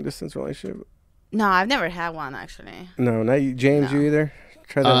you in a long distance relationship? No, I've never had one actually. No, not you, James. No. You either?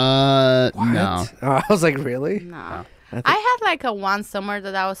 Try that. No. Oh, I was like, really? No. I had like a one summer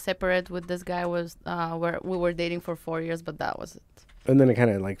that I was separate with this guy where we were dating for 4 years, but that was it. And then it kind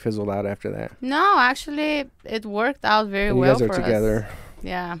of like fizzled out after that. No, actually, it worked out very And well you guys for are together. us.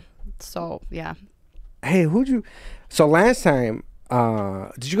 Yeah. So yeah. Hey, so last time,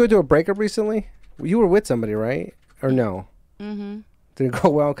 did you go to a breakup recently? You were with somebody, right? Or no? Mm-hmm. Did it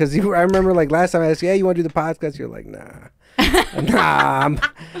go well? Because I remember like last time I asked you, you want to do the podcast? You're like, nah. Nah,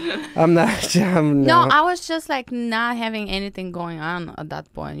 I'm not. No, I was just like not having anything going on at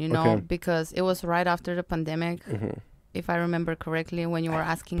that point, Okay. because it was right after the pandemic, if I remember correctly, when you were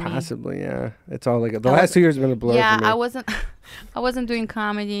asking me. Possibly, yeah. It's all like the last 2 years have been a blur Yeah, for me. I wasn't doing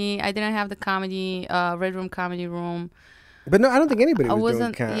comedy. I didn't have the comedy, Red Room Comedy Room. But no, I don't think anybody I was doing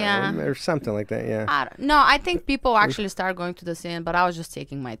wasn't- comedy yeah. or something like that. Yeah. No, I think people actually started going to the scene, but I was just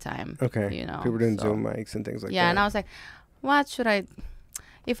taking my time. Okay. People were doing so- Zoom mics and things like Yeah, that. and I was like, what should I...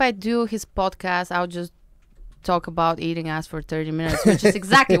 If I do his podcast, I'll just talk about eating ass for 30 minutes, which is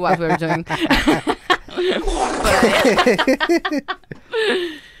exactly what we're doing.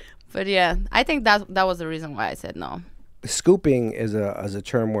 But yeah, I think that was the reason why I said no. Scooping is a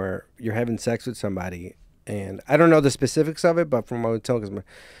term where you're having sex with somebody, and I don't know the specifics of it, but from what I was telling,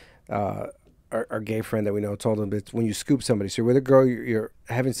 because our gay friend that we know told him it's when you scoop somebody. So you're with a girl, you're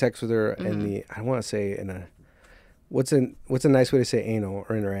having sex with her, and I want to say what's a nice way to say anal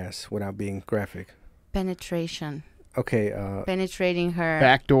or in her ass without being graphic? Penetration. Okay. Penetrating her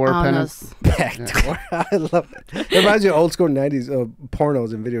Backdoor anus. Backdoor. I love it. It reminds me of old school 90s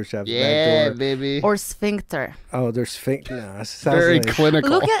pornos and video shops. Yeah, Backdoor. baby. Or sphincter. Oh, there's fake. No, it sounds Very like,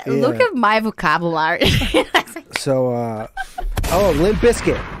 clinical. Look at my vocabulary. So, Limp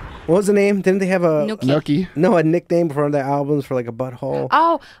Bizkit. What was the name? Didn't they have a Nookie. a nickname for one of their albums for like a butthole?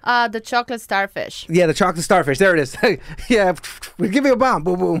 Oh, the chocolate starfish. Yeah, the chocolate starfish. There it is. Yeah, we give you a bomb.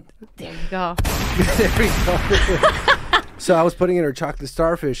 Boom, boom. There you go. There we go. So I was putting in her chocolate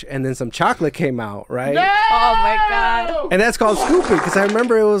starfish, and then some chocolate came out, right? Oh my god. And that's called scooping, because I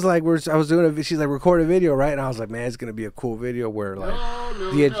remember it was like I was doing she's like record a video, right? And I was like, man, it's gonna be a cool video where like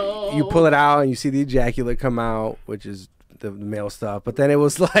you pull it out and you see the ejaculate come out, which is the male stuff. But then it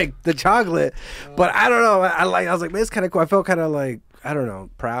was like the chocolate. But I don't know. I was like, man, it's kind of cool. I felt kind of like, I don't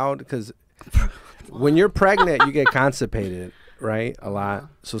know, proud, because when you're pregnant, you get constipated, right? A lot.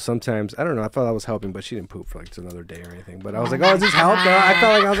 So sometimes, I don't know, I thought I was helping, but she didn't poop for like another day or anything. But I was like, oh, is this help? No, I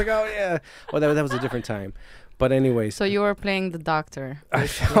felt like, I was like, oh, yeah. Well, that was a different time. But anyways. So you were playing the doctor.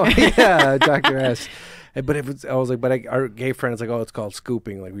 Oh, yeah, Dr. S. But I was like, but our gay friend is like, oh, it's called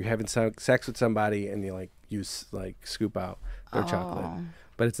scooping. Like, we're having sex with somebody and you scoop out their chocolate.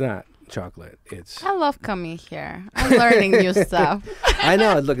 But it's not chocolate. It's. I love coming here. I'm learning new stuff. I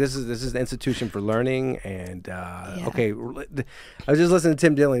know. Look, this is the institution for learning, and okay. I was just listening to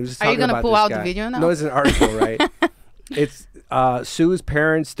Tim Dillon. He was just Are you talking gonna about pull this out guy. the video now? No, it's an article, right? It's Sue's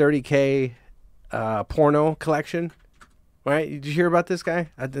parents' 30K porno collection. Right? Did you hear about this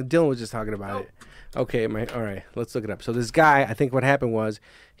guy? Dylan was just talking about it. Okay, all right. Let's look it up. So this guy, I think what happened was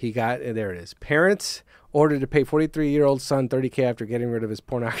he got there. It is. Parents ordered to pay 43-year-old son $30K after getting rid of his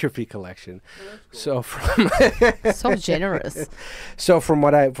pornography collection. Cool. So from so generous. So from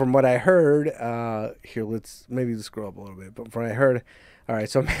what I heard, here let's scroll up a little bit. But from what I heard, all right.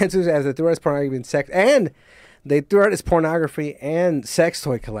 So Mansus as they threw out his pornography and sex, and they threw out his pornography and sex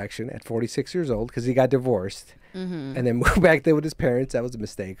toy collection at 46 years old because he got divorced, and then moved back there with his parents. That was a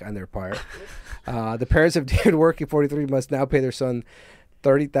mistake on their part. The parents of David Working 43 must now pay their son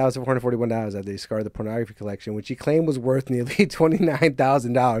 $30,441 after they discarded the pornography collection, which he claimed was worth nearly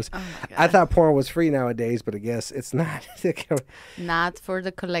 $29,000. Oh I thought porn was free nowadays, but I guess it's not. Not for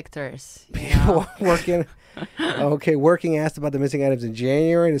the collectors. People working. Okay, Working asked about the missing items in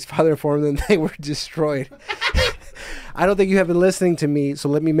January, and his father informed them they were destroyed. I don't think you have been listening to me, so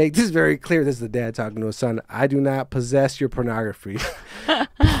let me make this very clear. This is the dad talking to his son. I do not possess your pornography.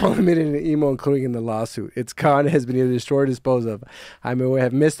 Paul admitted in an email, including in the lawsuit. Its con has been either destroyed or disposed of. I may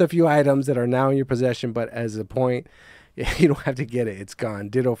have missed a few items that are now in your possession, but as a point, you don't have to get it. It's gone.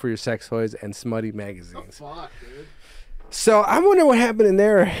 Ditto for your sex toys and smutty magazines. Oh, fuck, dude. So I'm wondering what happened in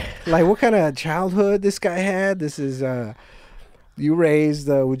there. Like, what kind of childhood this guy had. This is... you raised,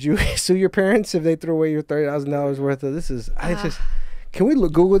 would you sue your parents if they threw away your $30,000 worth of this? Can we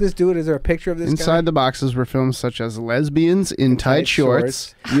Google this dude? Is there a picture of this Inside guy? the boxes were films such as Lesbians in Tight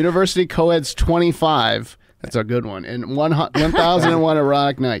Shorts, University Coeds 25, that's a good one, and 1001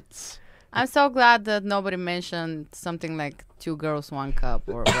 Erotic Nights. I'm so glad that nobody mentioned something like 2 Girls, 1 Cup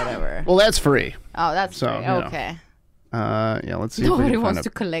or whatever. Well, that's free. Oh, that's so, free. Okay. Yeah, let's see. Nobody if we can wants find to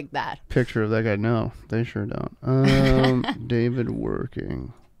collect that. Picture of that guy. No, they sure don't. David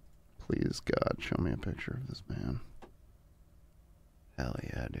Working. Please, God, show me a picture of this man. Hell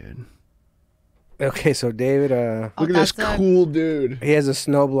yeah, dude. Okay, so David, look at this cool dude. He has a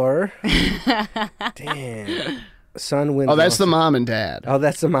snowblower. Damn. Son wins. Oh, that's the mom and dad. Oh,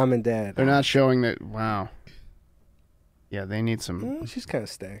 that's the mom and dad. They're not showing that. Wow. Yeah, they need some. She's kind of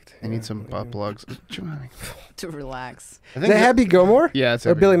stacked. They need some butt plugs to relax. Is that Happy Gilmore? Yeah, it's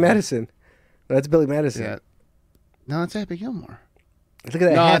or Billy Madison. No, that's Billy Madison. Yeah. No, it's Happy Gilmore. Look at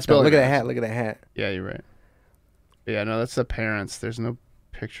that hat. Look at that hat. Look at that hat. Yeah, you're right. Yeah, no, that's the parents. There's no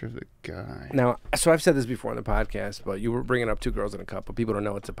picture of the guy. Now, so I've said this before on the podcast, but you were bringing up 2 Girls in a Cup, but people don't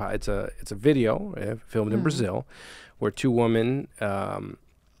know it's a video filmed in Brazil, where 2 women.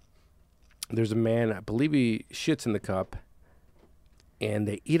 There's a man, I believe he shits in the cup, and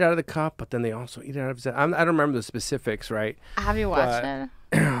they eat out of the cup, but then they also eat out of his. I don't remember the specifics, right? Have you watched it?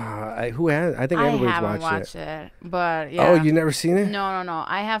 Who has? I think everybody's haven't watched it. But yeah. Oh, you never seen it? No.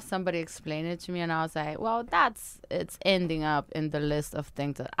 I have somebody explain it to me, and I was like, well, it's ending up in the list of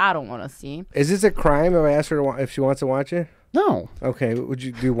things that I don't want to see. Is this a crime if I ask her if she wants to watch it? No. Okay.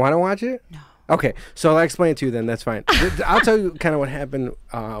 Do you want to watch it? No. Okay, so I'll explain it to you then. That's fine. I'll tell you kind of what happened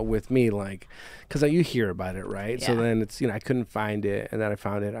with me, like, because you hear about it, right? Yeah. So then it's, I couldn't find it, and then I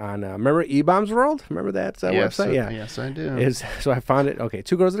found it on, remember E-Bombs World? Remember that website? Yeah. Yes, I do. So I found it. Okay,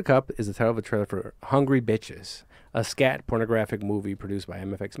 2 Girls in a Cup is the title of a trailer for Hungry Bitches, a scat pornographic movie produced by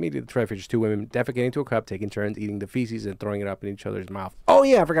MFX Media. The trailer features 2 women defecating into a cup, taking turns eating the feces and throwing it up in each other's mouth. Oh,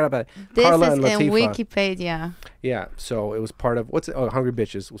 yeah, I forgot about it. This Carla is and Latifah. in Wikipedia. Yeah, so it was part of, Hungry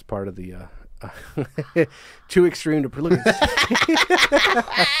Bitches was part of the... too extreme to look at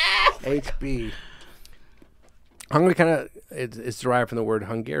HB. Hungry kind of it's derived from the word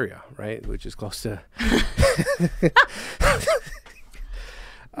Hungaria, right, which is close to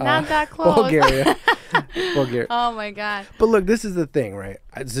not that close. Bulgaria. Oh my god! But look, this is the thing, right?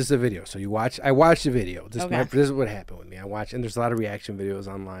 This is a video, so I watched the video. This is what happened with me. I watched, and there's a lot of reaction videos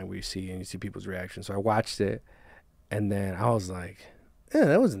online where you see people's reactions. So I watched it, and then I was like, "Yeah,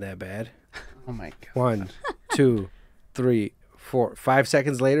 that wasn't that bad." Oh my god. 1, 2, 3, 4, 5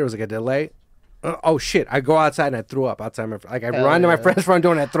 seconds later, it was like a delay. Oh shit! I go outside and I threw up outside my I Hell run to my yeah. friend's front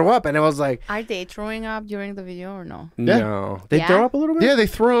door and I throw up, and it was like, Are they throwing up during the video or no? no, they Yeah? throw up a little bit, Yeah, they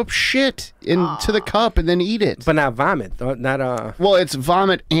throw up shit into the cup and then eat it. but not vomit. Not Well, it's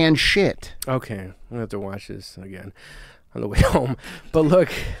vomit and shit. Okay, I'm gonna have to watch this again on the way home. But look,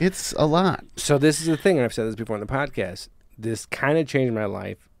 It's a lot. so this is the thing, and I've said this before on the podcast. This kind of changed my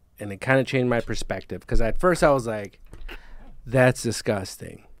life, and it kind of changed my perspective. Because at first I was like, "That's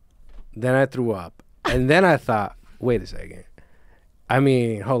disgusting." Then I threw up, and then I thought, "Wait a second. I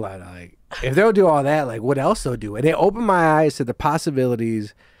mean, hold on. Like, if they'll do all that, like, what else they'll do?" And it opened my eyes to the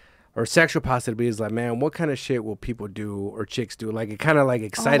possibilities, or sexual possibilities. Like, man, what kind of shit will people do or chicks do? Like, it kind of like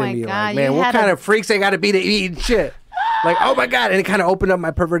excited my me. God, Like, you man, what had kind a- of freaks they got to be to eat shit? Like, oh my God. And it kind of opened up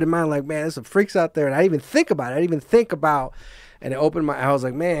my perverted mind. Like, man, there's some freaks out there. And I didn't even think about it. I didn't even think about, and it opened my, I was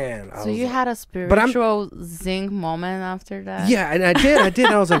like, man. So you had a I'm- spiritual zing moment after that? Yeah, and I did.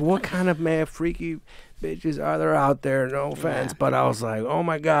 I was like, what kind of, man, freaky bitches are there out there? No offense. Yeah. But I was like, oh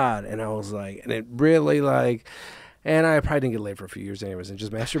my God. And I was like, and it really like, and I probably didn't get laid for a few years anyways, and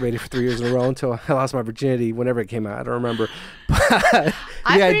just masturbated for 3 years in a row until I lost my virginity whenever it came out. I don't remember. But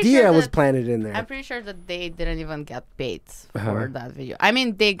I'm the pretty idea sure was that- planted in there. I'm pretty sure that they didn't even get paid Uh-huh. for that video. I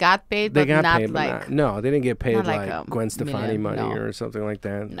mean, they got paid, They but got not paid, but like. no, they didn't get paid not like, like a Gwen Stefani million, money no. or something like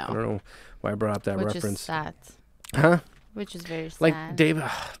that. No. I don't know why I brought up that Which reference. is sad. Huh? Which is very sad. Like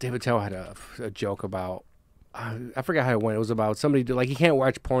David Tell had a joke about, I forgot how it went. It was about somebody like you can't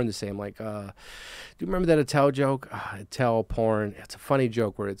watch porn the same. Like, do you remember that Attell joke? Attell porn. It's a funny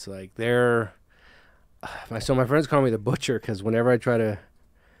joke where it's like they're. So my friends call me the butcher because whenever I try to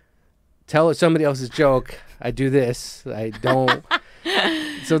tell somebody else's joke, I do this. I don't.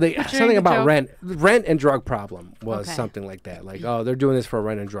 So they something the about joke? rent and drug problem was Okay. something like that. Like, oh, they're doing this for a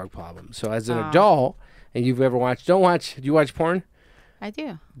rent and drug problem. So as an Oh. adult, and you've ever watched, do you watch porn? I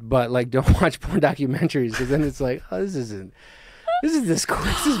do. But like, don't watch porn documentaries because then it's like, oh, this is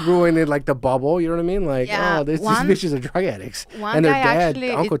ruining like the bubble. You know what I mean? Like, Yeah, oh, these one- bitches are drug addicts, one and their guy dad,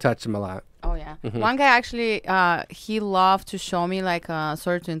 actually- uncle touched them a lot. Oh yeah. Mm-hmm. One guy actually, he loved to show me like,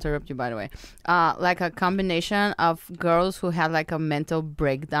 sorry to interrupt you by the way, like a combination of girls who had like a mental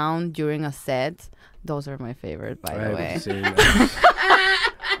breakdown during a set. Those are my favorite, by the way. haven't seen that.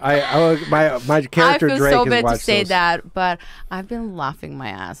 my character I feel Drake so has bad to watched say those. that, but I've been laughing my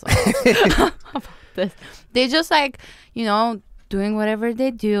ass off about this. They just like, doing whatever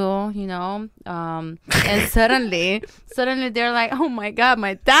they do, and suddenly they're like, oh my God,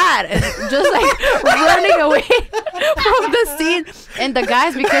 my dad, and just like running away from the scene. And the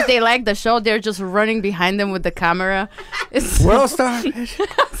guys, because they like the show, they're just running behind them with the camera. It's World star,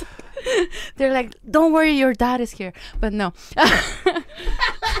 bitch. they're like, don't worry, your dad is here. But no.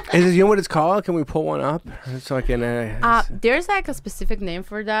 You know what it's called? Can we pull one up so I can? There's like a specific name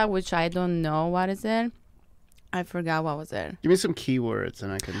for that, which I don't know what is it. I forgot what was it. Give me some keywords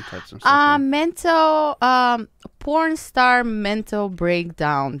and I can type some stuff in. Mental, porn star mental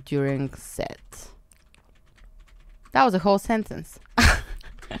breakdown during set. That was a whole sentence.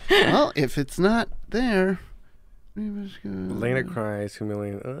 Well, if it's not there, maybe it's good. Elena cries,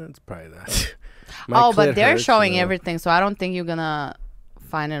 humiliating. It's probably that. Oh, but they're showing everything, so I don't think you're gonna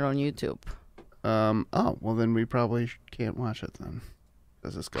find it on YouTube. Oh, well then we probably can't watch it then,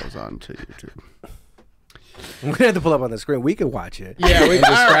 as this goes on to YouTube. We're gonna have to pull up on the screen. We can watch it. Yeah, we can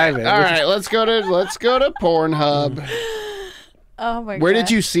describe it. All right, let's go to Pornhub. Oh my god. Where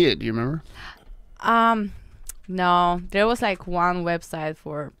did you see it? Do you remember? No, there was like one website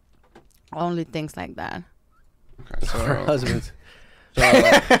for only things like that. Okay, Our husbands.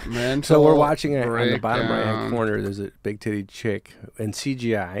 mental So we're watching it on the bottom right hand breakdown. corner. There's a big titty chick and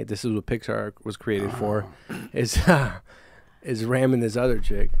CGI. This is what Pixar was created for. Is ramming this other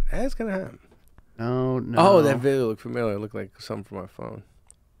chick. That's gonna happen. No. Oh, that video looked familiar. It looked like something from my phone.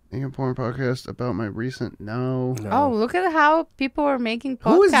 Making a porn podcast about my recent No. Oh, look at how people are making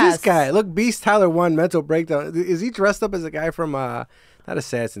podcasts. Who is this guy? Look, Beast Tyler 1 mental breakdown. Is he dressed up as a guy from not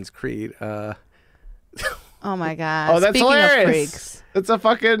Assassin's Creed? Oh my god. Oh, that's Speaking hilarious. of freaks. It's a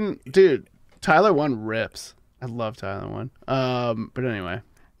fucking dude. Tyler 1 rips. I love Tyler 1. But anyway,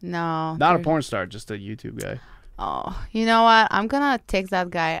 No. not a there- porn star, just a YouTube guy. Oh, you know what? I'm gonna text that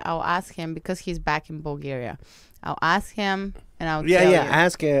guy. I'll ask him because he's back in Bulgaria. I'll ask him and I'll Yeah, tell yeah. you.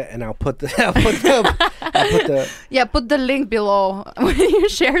 Ask it, and I'll put the. Yeah, put the link below when you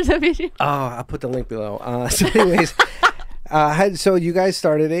share the video. I'll put the link below. So, anyways, so you guys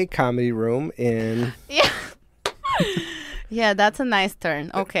started a comedy room in. Yeah. Yeah, that's a nice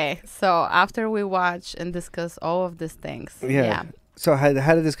turn. Okay, so after we watch and discuss all of these things. Yeah. So how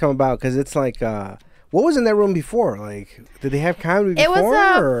did this come about? Because it's like, What was in that room before? Like, did they have comedy before? It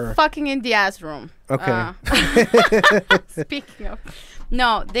was a or? fucking in the ass room. Okay. Speaking of,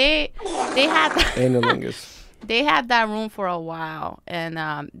 no, they had Analingus. they had that room for a while,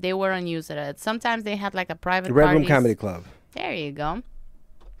 and they weren't using it. Sometimes they had like a private The Red Room parties. Comedy Club. There you go.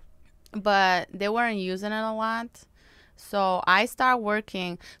 But they weren't using it a lot. So I start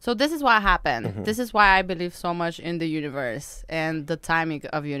working. So this is what happened. Mm-hmm. This is why I believe so much in the universe and the timing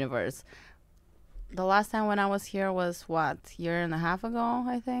of universe. The last time when I was here was what, year and a half ago,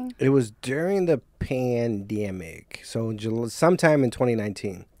 I think. It was during the pandemic, so sometime in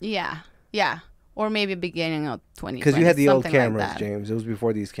 2019. Yeah, or maybe beginning of 2020. Because you had the old something like cameras, that. James. It was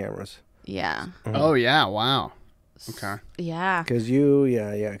before these cameras. Yeah. Oh yeah, wow. Okay. Yeah. Because you,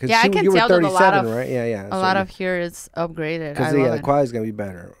 Because Yeah, I can you were tell that a 37, lot of right? Yeah. A lot of here is upgraded. Because I love the it. quality's gonna be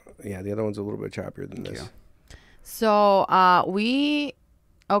better. Yeah, the other one's a little bit choppier than this. So I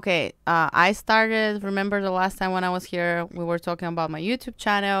started. Remember the last time when I was here, we were talking about my YouTube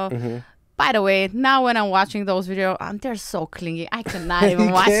channel. Mm-hmm. By the way, now when I'm watching those videos, they're so clingy. I cannot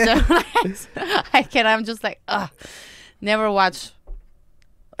even watch them. I can. I'm just like, never watch.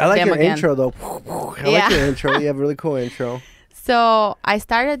 I like them your again. intro though. I like your intro. You have a really cool intro. So I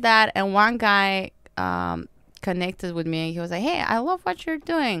started that, and one guy connected with me. He was like, "Hey, I love what you're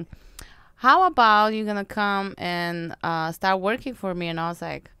doing. How about you gonna come and start working for me?" And I was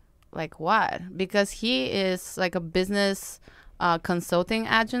like what? Because he is like a business consulting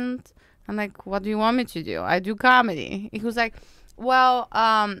agent. I'm like, what do you want me to do? I do comedy. He was like, well,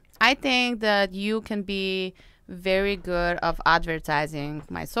 I think that you can be very good of advertising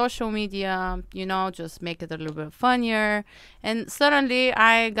my social media, just make it a little bit funnier. And suddenly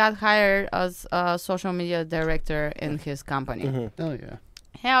I got hired as a social media director in his company. Mm-hmm. Oh yeah.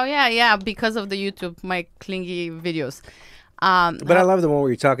 Hell yeah, because of the YouTube, my clingy videos. But I love the one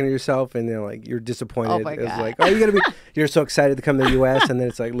where you're talking to yourself and they're like, you're disappointed. Oh my It's God. like, you're so excited to come to the U.S. And then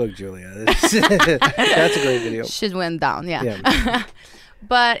it's like, look, Julia, that's a great video. Shit went down, yeah. Yeah.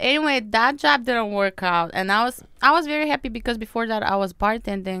 But anyway, that job didn't work out, and I was very happy because before that I was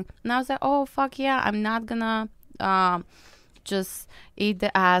bartending, and I was like, oh fuck yeah, I'm not gonna just eat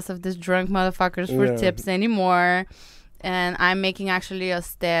the ass of these drunk motherfuckers for tips anymore, and I'm making actually a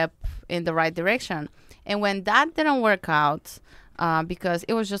step in the right direction. And when that didn't work out, because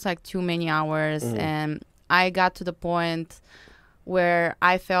it was just like too many hours, and I got to the point where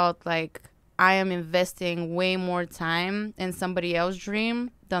I felt like I am investing way more time in somebody else's dream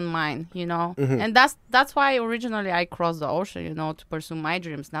than mine, And that's why originally I crossed the ocean, to pursue my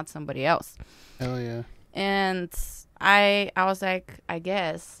dreams, not somebody else. Oh yeah. And I was like, I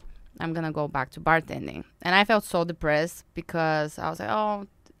guess I'm gonna go back to bartending. And I felt so depressed because I was like, oh,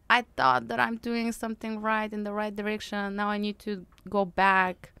 I thought that I'm doing something right in the right direction. Now I need to go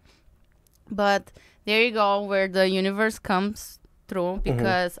back. But there you go, where the universe comes through,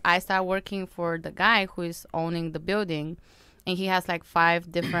 because I started working for the guy who is owning the building, and he has like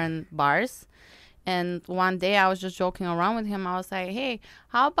 5 different bars. And one day I was just joking around with him. I was like, hey,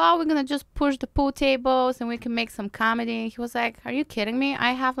 how about we're gonna just push the pool tables and we can make some comedy? He was like, are you kidding me?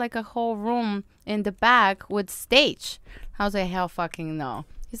 I have like a whole room in the back with stage. I was like, hell fucking no.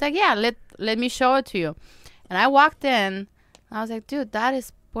 He's like, yeah, let me show it to you. And I walked in and I was like, dude, that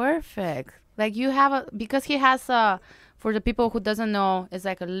is perfect. Like you have because he has for the people who doesn't know, it's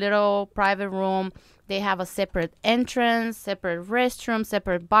like a little private room. They have a separate entrance, separate restroom,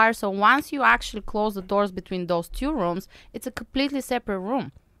 separate bar. So once you actually close the doors between those 2 rooms, it's a completely separate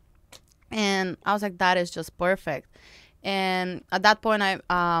room. And I was like, that is just perfect. And at that point,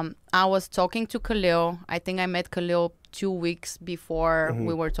 I was talking to Khalil. I think I met Khalil 2 weeks before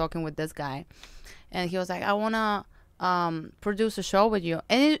we were talking with this guy. And he was like, I want to produce a show with you.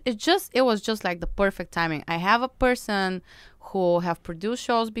 And it was just like the perfect timing. I have a person who have produced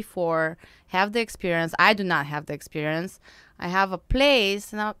shows before, have the experience. I do not have the experience. I have a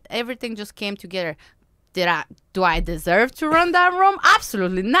place. Now everything just came together. Do I deserve to run that room?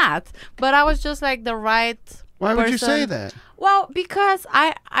 Absolutely not. But I was just like the right Why would you person. say that? Well, because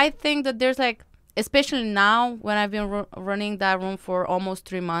I think that there's like, especially now when I've been running that room for almost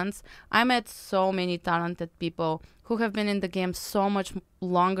 3 months, I met so many talented people who have been in the game so much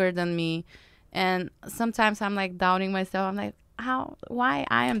longer than me. And sometimes I'm like doubting myself. I'm like, why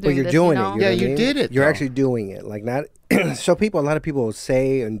I am doing Well, you're this? doing you know? it. Yeah, what I you mean? did it, You're though. actually doing it. Like not so a lot of people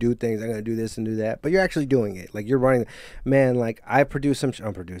say and do things. I'm gonna do this and do that, but you're actually doing it. Like you're running. Man, like I produce I'm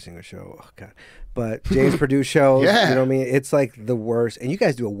producing a show. Oh God. But James produced shows. Yeah. You know what I mean? It's like the worst. And you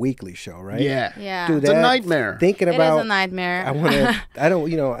guys do a weekly show, right? Yeah. Yeah. Dude, It's a nightmare. Thinking It about is a nightmare. I want to. I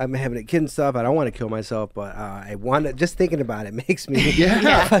don't. You know, I'm having a kid and stuff. I don't want to kill myself, but I want to. Just thinking about it makes me.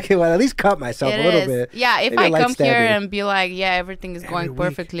 Yeah. Fucking want to at least cut myself It a little is. bit. Yeah, if Maybe I a light come here stabbing. and be like, yeah, everything is going week.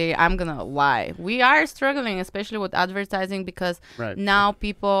 perfectly, I'm gonna lie. We are struggling, especially with advertising, because Right. now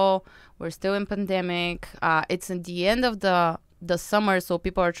we're still in pandemic. It's in the end of the summer, so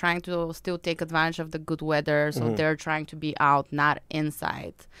people are trying to still take advantage of the good weather, so they're trying to be out, not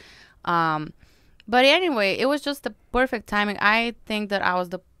inside. But anyway, it was just the perfect timing. I think that I was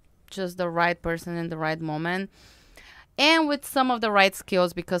just the right person in the right moment, and with some of the right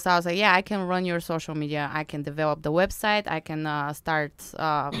skills, because I was like, yeah, I can run your social media, I can develop the website, I can start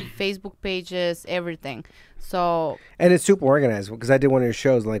Facebook pages, everything. So And it's super organized because I did one of your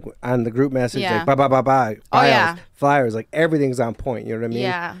shows, like on the group message, Yeah. like bye bye bye bye. Oh, yeah. Flyers, like everything's on point. You know what I mean?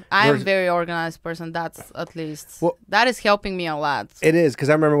 yeah, I'm a Whereas- very organized person. That's at least Well- that is helping me a lot. It is because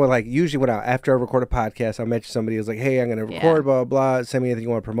I remember when, like, usually after I record a podcast, I'll mention somebody who's like, "Hey, I'm gonna record, blah blah blah. Send me anything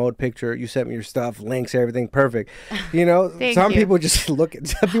you want to promote, picture. You sent me your stuff, links, everything, perfect." You know, Thank some you. people just look at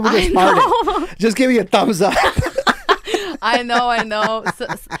some people I just heart know. it. Just give me a thumbs up. I know.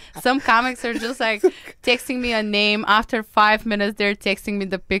 Some comics are just like texting me a name. After 5 minutes, they're texting me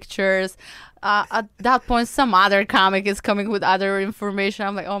the pictures. At that point, some other comic is coming with other information.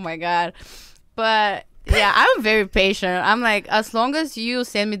 I'm like, oh my God. But yeah, I'm very patient. I'm like, as long as you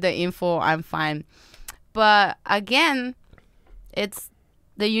send me the info, I'm fine. But again, it's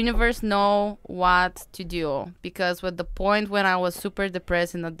the universe know what to do, because with the point when I was super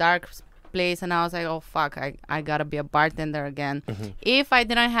depressed in a dark place and I was like, oh fuck, I gotta be a bartender again. If I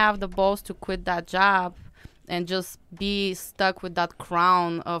didn't have the balls to quit that job and just be stuck with that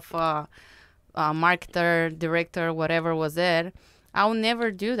crown of marketer, director, whatever was it, I'll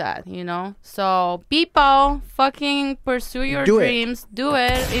never do that, you know? So people, fucking pursue your Do it. dreams. Do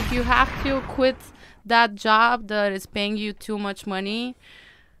it. If you have to quit that job that is paying you too much money,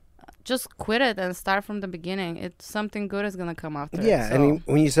 just quit it and start from the beginning. It's something good is gonna come after. Yeah, it, I so. mean,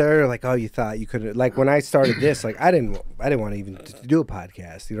 when you said earlier, like, oh, you thought you could, like, when I started this, like, I didn't want to even do a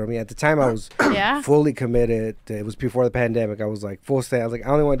podcast. You know what I mean? At the time, I was Yeah. fully committed. It was before the pandemic. I was like full stand. I was like, I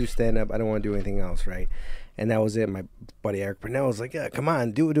only want to do stand up. I don't want to do anything else, right? And that was it. My buddy Eric Burnell was like, yeah, come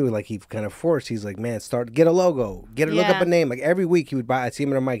on, do it. Like, he kind of forced. He's like, man, get a logo, look up a name. Like, every week he would I'd see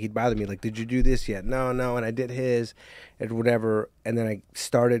him on a mic, he'd bother me. Like, did you do this yet? No. And I did his and whatever. And then I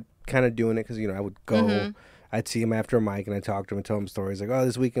started kind of doing it because, you know, I would go, I'd see him after a mic and I talked to him and tell him stories like, oh,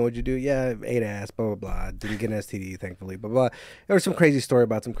 this weekend what'd you do? Yeah, ate ass, blah, blah, blah. Didn't get an STD, thankfully, blah, blah. There was some crazy story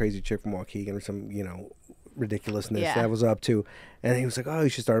about some crazy chick from Waukegan or some, you know, ridiculousness that I was up to. And he was like, oh, you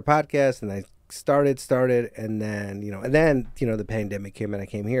should start a podcast. And I started. And then, you know, the pandemic came and I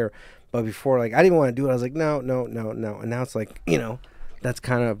came here. But before, like, I didn't want to do it. I was like, no. And now it's like, you know, that's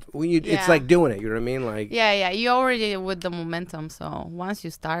kind of it's like doing it. You know what I mean? Like, Yeah. You already with the momentum. So once you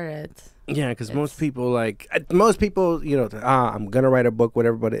start it, yeah, because most people, you know, I'm gonna write a book,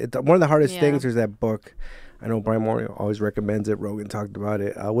 whatever. But one of the hardest things is that book. I know Brian Moore always recommends it. Rogan talked about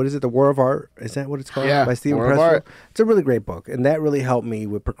it. What is it? The War of Art? Is that what it's called? Yeah, By Stephen War of Pressfield. Art. It's a really great book, and that really helped me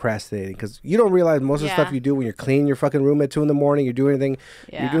with procrastinating because you don't realize most of the stuff you do when you're cleaning your fucking room at 2 a.m. You're doing anything.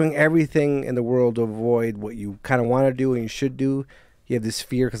 Yeah. You're doing everything in the world to avoid what you kind of want to do and you should do. You have this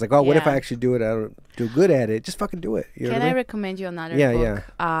fear because, like, oh, what if I actually do it? I don't do good at it. Just fucking do it. You know can what I mean? recommend you another Yeah,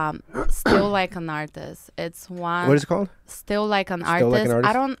 book? Still Like an Artist. It's one. What is it called? Still Like an Still Like Artist. an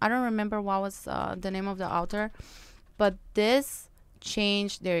Artist? I don't remember what was the name of the author, but this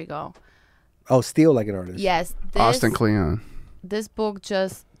changed. There you go. Oh, Steal Like an Artist. Yes, Austin Kleon. this book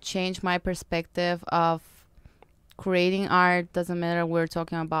just changed my perspective of creating art. Doesn't matter, we're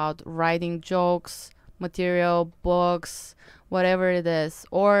talking about writing jokes, material, books, whatever it is,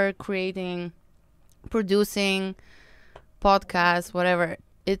 or producing podcasts, whatever.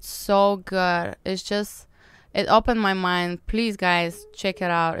 It's so good. It's just, it opened my mind. Please, guys, check it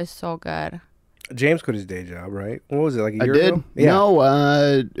out. It's so good. James quit his day job, right? What was it, like a I year did. ago? Yeah. No,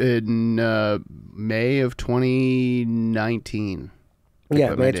 in May of 2019. Yeah,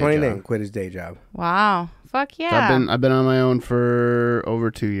 quit my May day 29 job. quit his day job. Wow. Fuck So yeah. I've been on my own for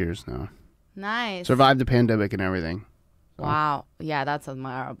over 2 years now. Nice. Survived the pandemic and everything. So, Wow. Yeah, that's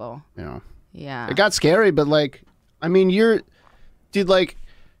admirable. You know, Yeah. it got scary, but like, I mean, like,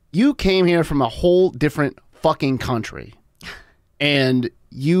 you came here from a whole different fucking country, and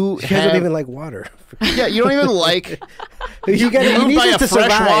you You guys don't even like water. yeah, you don't even like. you You need moved by this a to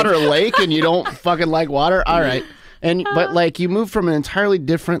survive. freshwater lake, and you don't fucking like water. All right, But like you moved from an entirely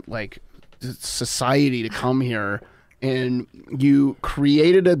different like society to come here, and you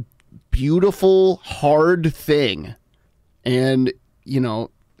created a beautiful, hard thing, and you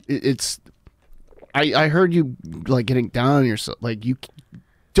know it's. I heard you like getting down on yourself. Like you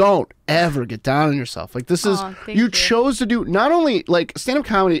don't ever get down on yourself. Like this is you chose to do. Not only like stand-up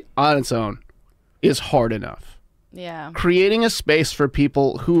comedy on its own is hard enough. Yeah. Creating a space for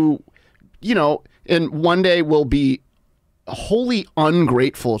people who, you know, and one day will be wholly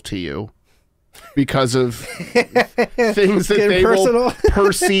ungrateful to you because of things that they will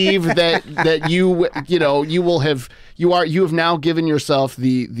perceive that you know you have now given yourself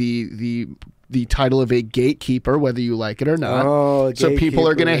the title of a gatekeeper, whether you like it or not. Oh, so people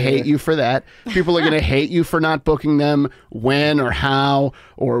are going to hate you for that. People are going to hate you for not booking them when or how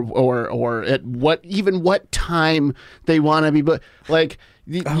or at what time they want to be. But like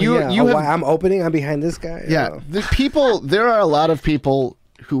I'm opening. I'm behind this guy. Yeah, there are a lot of people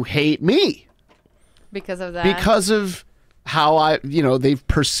who hate me because of that. Because of how they've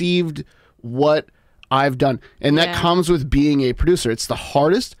perceived what I've done, and that comes with being a producer. It's the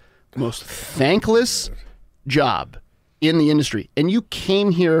hardest, most thankless job in the industry, and you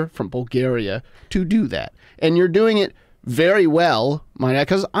came here from Bulgaria to do that, and you're doing it very well, might I?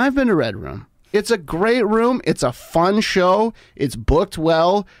 Because I've been to Red Room. It's a great room. It's a fun show. It's booked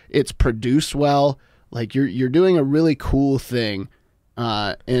well. It's produced well. Like you're doing a really cool thing,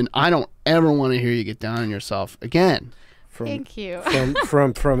 and I don't ever want to hear you get down on yourself again. Thank you.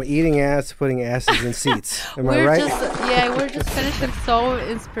 From eating ass to putting asses in seats. Am I right? We're just finishing so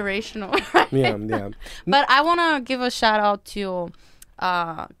inspirational. Yeah. But I want to give a shout out to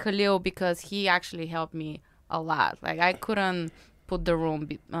Khalil because he actually helped me a lot. Like I couldn't put the room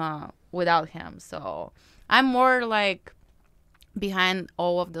without him. So I'm more like behind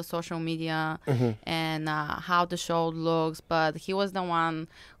all of the social media and how the show looks. But he was the one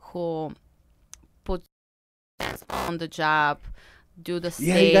who put on the job, do the stage.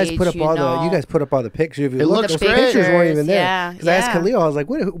 Yeah, you guys put up all the pictures. If you look, those great. pictures weren't even there. Because I asked Khalil, I was like,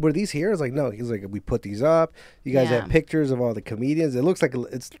 were these here? I was like, no. He's like, we put these up. You guys have pictures of all the comedians. It looks like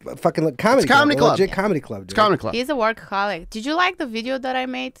it's a fucking comedy club. Legit comedy club, dude. It's comedy club. He's a workaholic. Did you like the video that I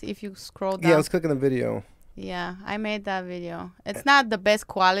made? If you scroll down. Yeah, let's click on the video. Yeah, I made that video. It's not the best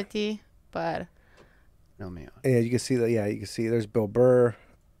quality, but yeah, you can see that. Yeah, you can see there's Bill Burr.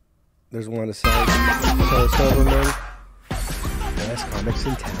 There's one to say Silverman. Best comics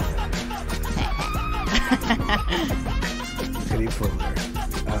in town. Eddie Fuller.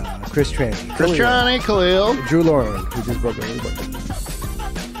 Chris Tranny. Khalil. Drew Lauren, who just broke the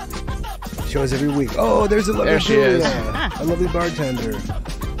book. Shows every week. Oh, there's a lovely Julia. A lovely bartender.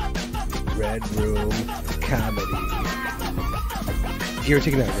 Red Room Comedy. You're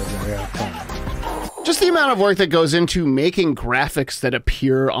taking that, yeah. Just the amount of work that goes into making graphics that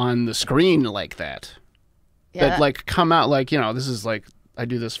appear on the screen like that. Yeah. That like come out like, this is like, I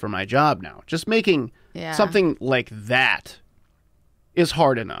do this for my job now. Just making something like that is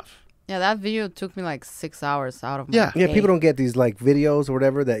hard enough. Yeah, that video took me like 6 hours out of my day. Yeah, people don't get these like videos or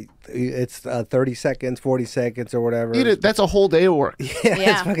whatever that it's 30 seconds, 40 seconds or whatever. That's a whole day of work.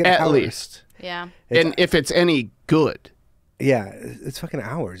 It's fucking at hours. Least. Yeah. And if it's any good. Yeah, it's fucking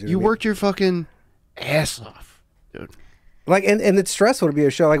hours. You worked your fucking ass off, dude. Like, and it's stressful to be a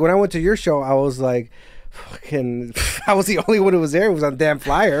show. Like when I went to your show, I was like, fucking, I was the only one who was there. It was on the damn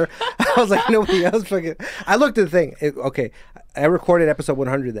flyer. I was like, nobody else fucking. I looked at the thing. Okay, I recorded episode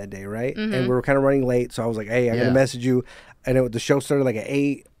 100 that day, right? And we were kind of running late, so I was like, hey, I'm gonna message you. And the show started like at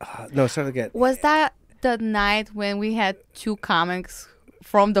 8. No, it started like at. Was that the night when we had 2 comics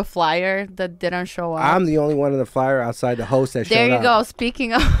from the flyer that didn't show up? I'm the only one in the flyer outside the host that showed up. There you go.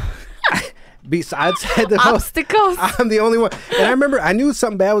 Speaking of. Besides the obstacles, I'm the only one. And I remember I knew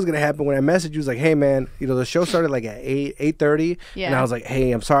something bad was gonna happen when I messaged you. Was like, hey man, the show started like at 8:30, and I was like,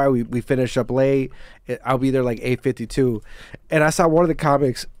 hey, I'm sorry, we finished up late. I'll be there like 8:52. And I saw one of the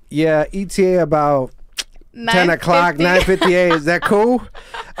comics. Yeah, ETA about 10 o'clock, 9:58. Is that cool?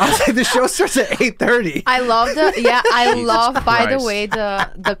 I was like, the show starts at 8:30. I love I love. Christ. By the way,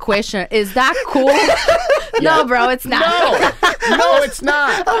 the question is that cool? No, bro, it's not. No, it's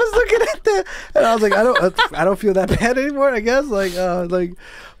not. I was looking at that, and I was like, I don't feel that bad anymore. I guess like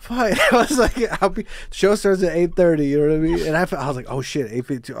fine. I was like, the show starts at 8:30. You know what I mean? And I was like, oh shit,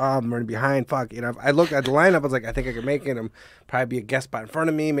 8:52. Oh, I'm running behind. Fuck. I looked at the lineup. I was like, I think I can make it. I'm probably be a guest spot in front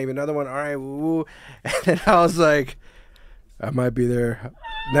of me. Maybe another one. All right, woo. And then I was like, I might be there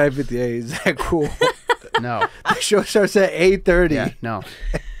 9:58. Is that cool? No. The show starts at 8:30. Yeah. No.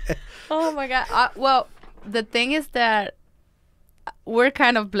 Oh my god. Well, the thing is that we're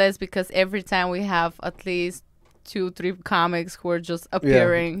kind of blessed because every time we have at least 2-3 comics who were just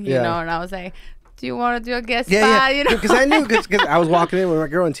appearing, you know, and I was like, do you want to do a guest spot? Yeah. You know, Because I knew, because I was walking in when my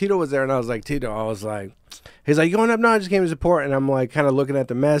girl and Tito was there, and I was like, Tito, I was like, he's like, you going up? No, I just came to support. And I'm like, kind of looking at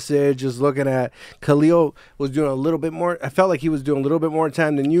the message, just looking at Khalil was doing a little bit more. I felt like he was doing a little bit more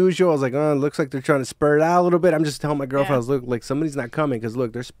time than usual. I was like, oh, it looks like they're trying to spread it out a little bit. I'm just telling my girlfriend, I was like somebody's not coming because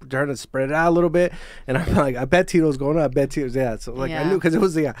look, they're trying to spread it out a little bit. And I'm like, I bet Tito's going up. I bet Tito's, yeah. So like, I knew because it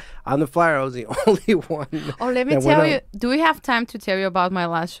was on the flyer, I was the only one. Oh, let me tell you. Do we have time to tell you about my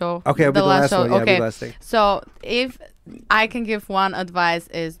last show? Okay, the last show. One. Yeah, okay, the last thing. So if I can give one advice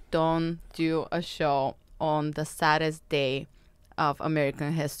is don't do a show on the saddest day of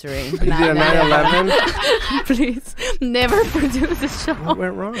American history. You did a 9/11? Please, never produce a show. What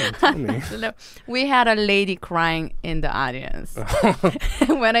went wrong? Tell me. We had a lady crying in the audience.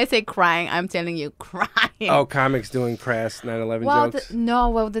 When I say crying, I'm telling you crying. Oh, comics doing crass 9/11 jokes?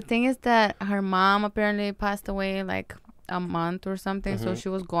 The thing is that her mom apparently passed away like a month or something, so she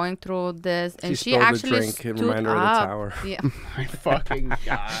was going through this, and she actually drink and stood remind her up. of the tower. Yeah. My fucking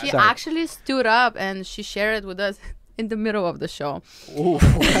God. She actually stood up and she shared it with us in the middle of the show. Ooh,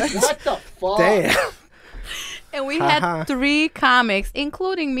 what? What the fuck? Damn. And we had 3 comics,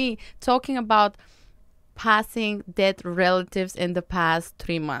 including me, talking about passing dead relatives in the past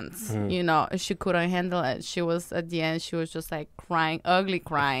 3 months. You know, she couldn't handle it. She was at the end, she was just like crying, ugly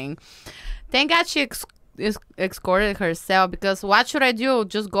crying. Thank God she escorted herself, because what should I do?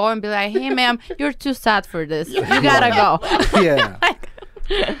 Just go and be like, hey ma'am, you're too sad for this. You gotta go. Yeah.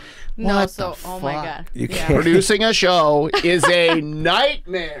 No, so oh my God. You can't. Producing a show is a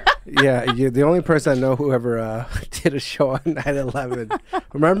nightmare. Yeah, you're the only person I know who ever did a show on 9/11.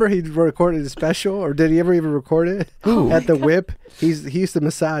 Remember, he recorded a special, or did he ever even record it at the Whip? He used to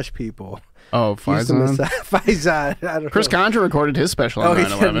massage people. Oh, Faizan. I don't Chris know. Contra recorded his special on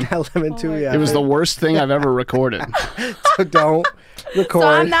 9/11. 9/11 too. Yeah, It was the worst thing I've ever recorded. So don't record. So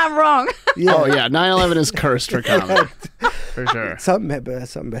I'm not wrong. Yeah. Oh yeah, 9/11 is cursed for comedy, for sure. Something happened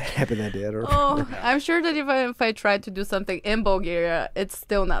that day. I don't know. I'm sure that if I tried to do something in Bulgaria, it's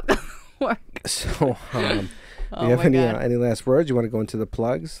still not gonna work. So, do you Oh have my God. any last words? You want to go into the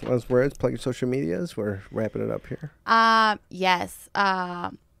plugs? Last words? Plug your social medias. We're wrapping it up here. Yes.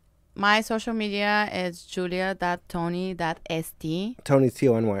 My social media is julia.tony.st. Tony's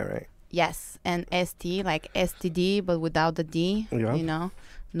T-O-N-Y, right? Yes, and ST, like STD, but without the D, Yeah. you know.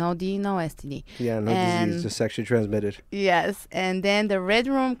 No D, no STD. Yeah, no And- disease, just sexually transmitted. Yes, and then the Red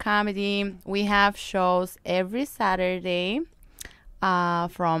Room Comedy, we have shows every Saturday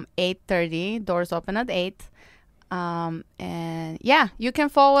from 8:30. Doors open at 8. And yeah, you can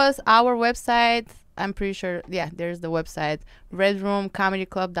follow us, our website. I'm pretty sure, there's the website,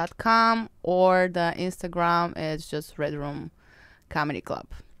 redroomcomedyclub.com, or the Instagram is just Red Room Comedy Club.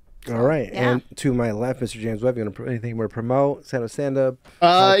 All right. yeah. And to my left, Mr. James Webb, you want to anything more to promote? Stand up?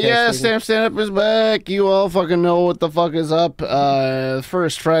 Yeah, stand up is back. You all fucking know what the fuck is up.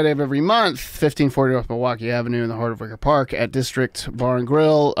 First Friday of every month, 1540 North Milwaukee Avenue in the heart of Wicker Park at District Bar and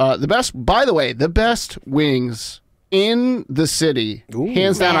Grill. The best wings in the city. Ooh.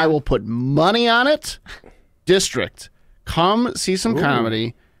 Hands down, Yeah. I will put money on it. District. Come see some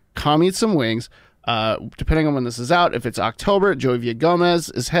comedy. Come eat some wings. Depending on when this is out, if it's October, Joey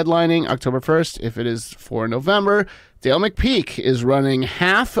Villagomez is headlining October 1st. If it is for November, Dale McPeak is running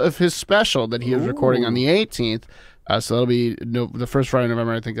half of his special that he is recording on the 18th. So that'll be the first Friday in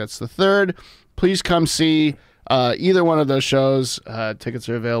November. I think that's the 3rd. Please come see either one of those shows. Tickets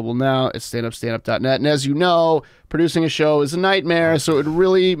are available now at standup.net. And as you know, producing a show is a nightmare, so it would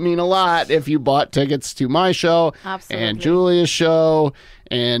really mean a lot if you bought tickets to my show Absolutely. and Julia's show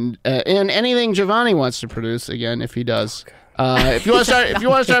and anything Giovanni wants to produce. Again, if he does. If you want to start a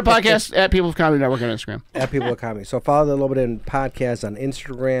podcast, at People of Comedy Network on Instagram. At People of Comedy. So follow the Lobo Den podcast on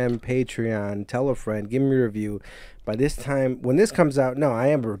Instagram, Patreon, tell a friend, give me a review. By this time, when this comes out, no, I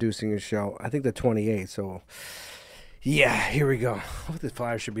am producing a show. I think the 28th. So, yeah, here we go. Oh, the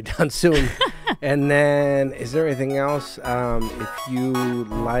flyer should be done soon. And then, is there anything else? If you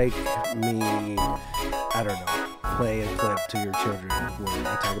like me, I don't know, play a clip to your children where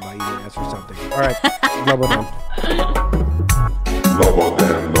I talk about eating ass or something. All right, Lobo Den. Lobo Den.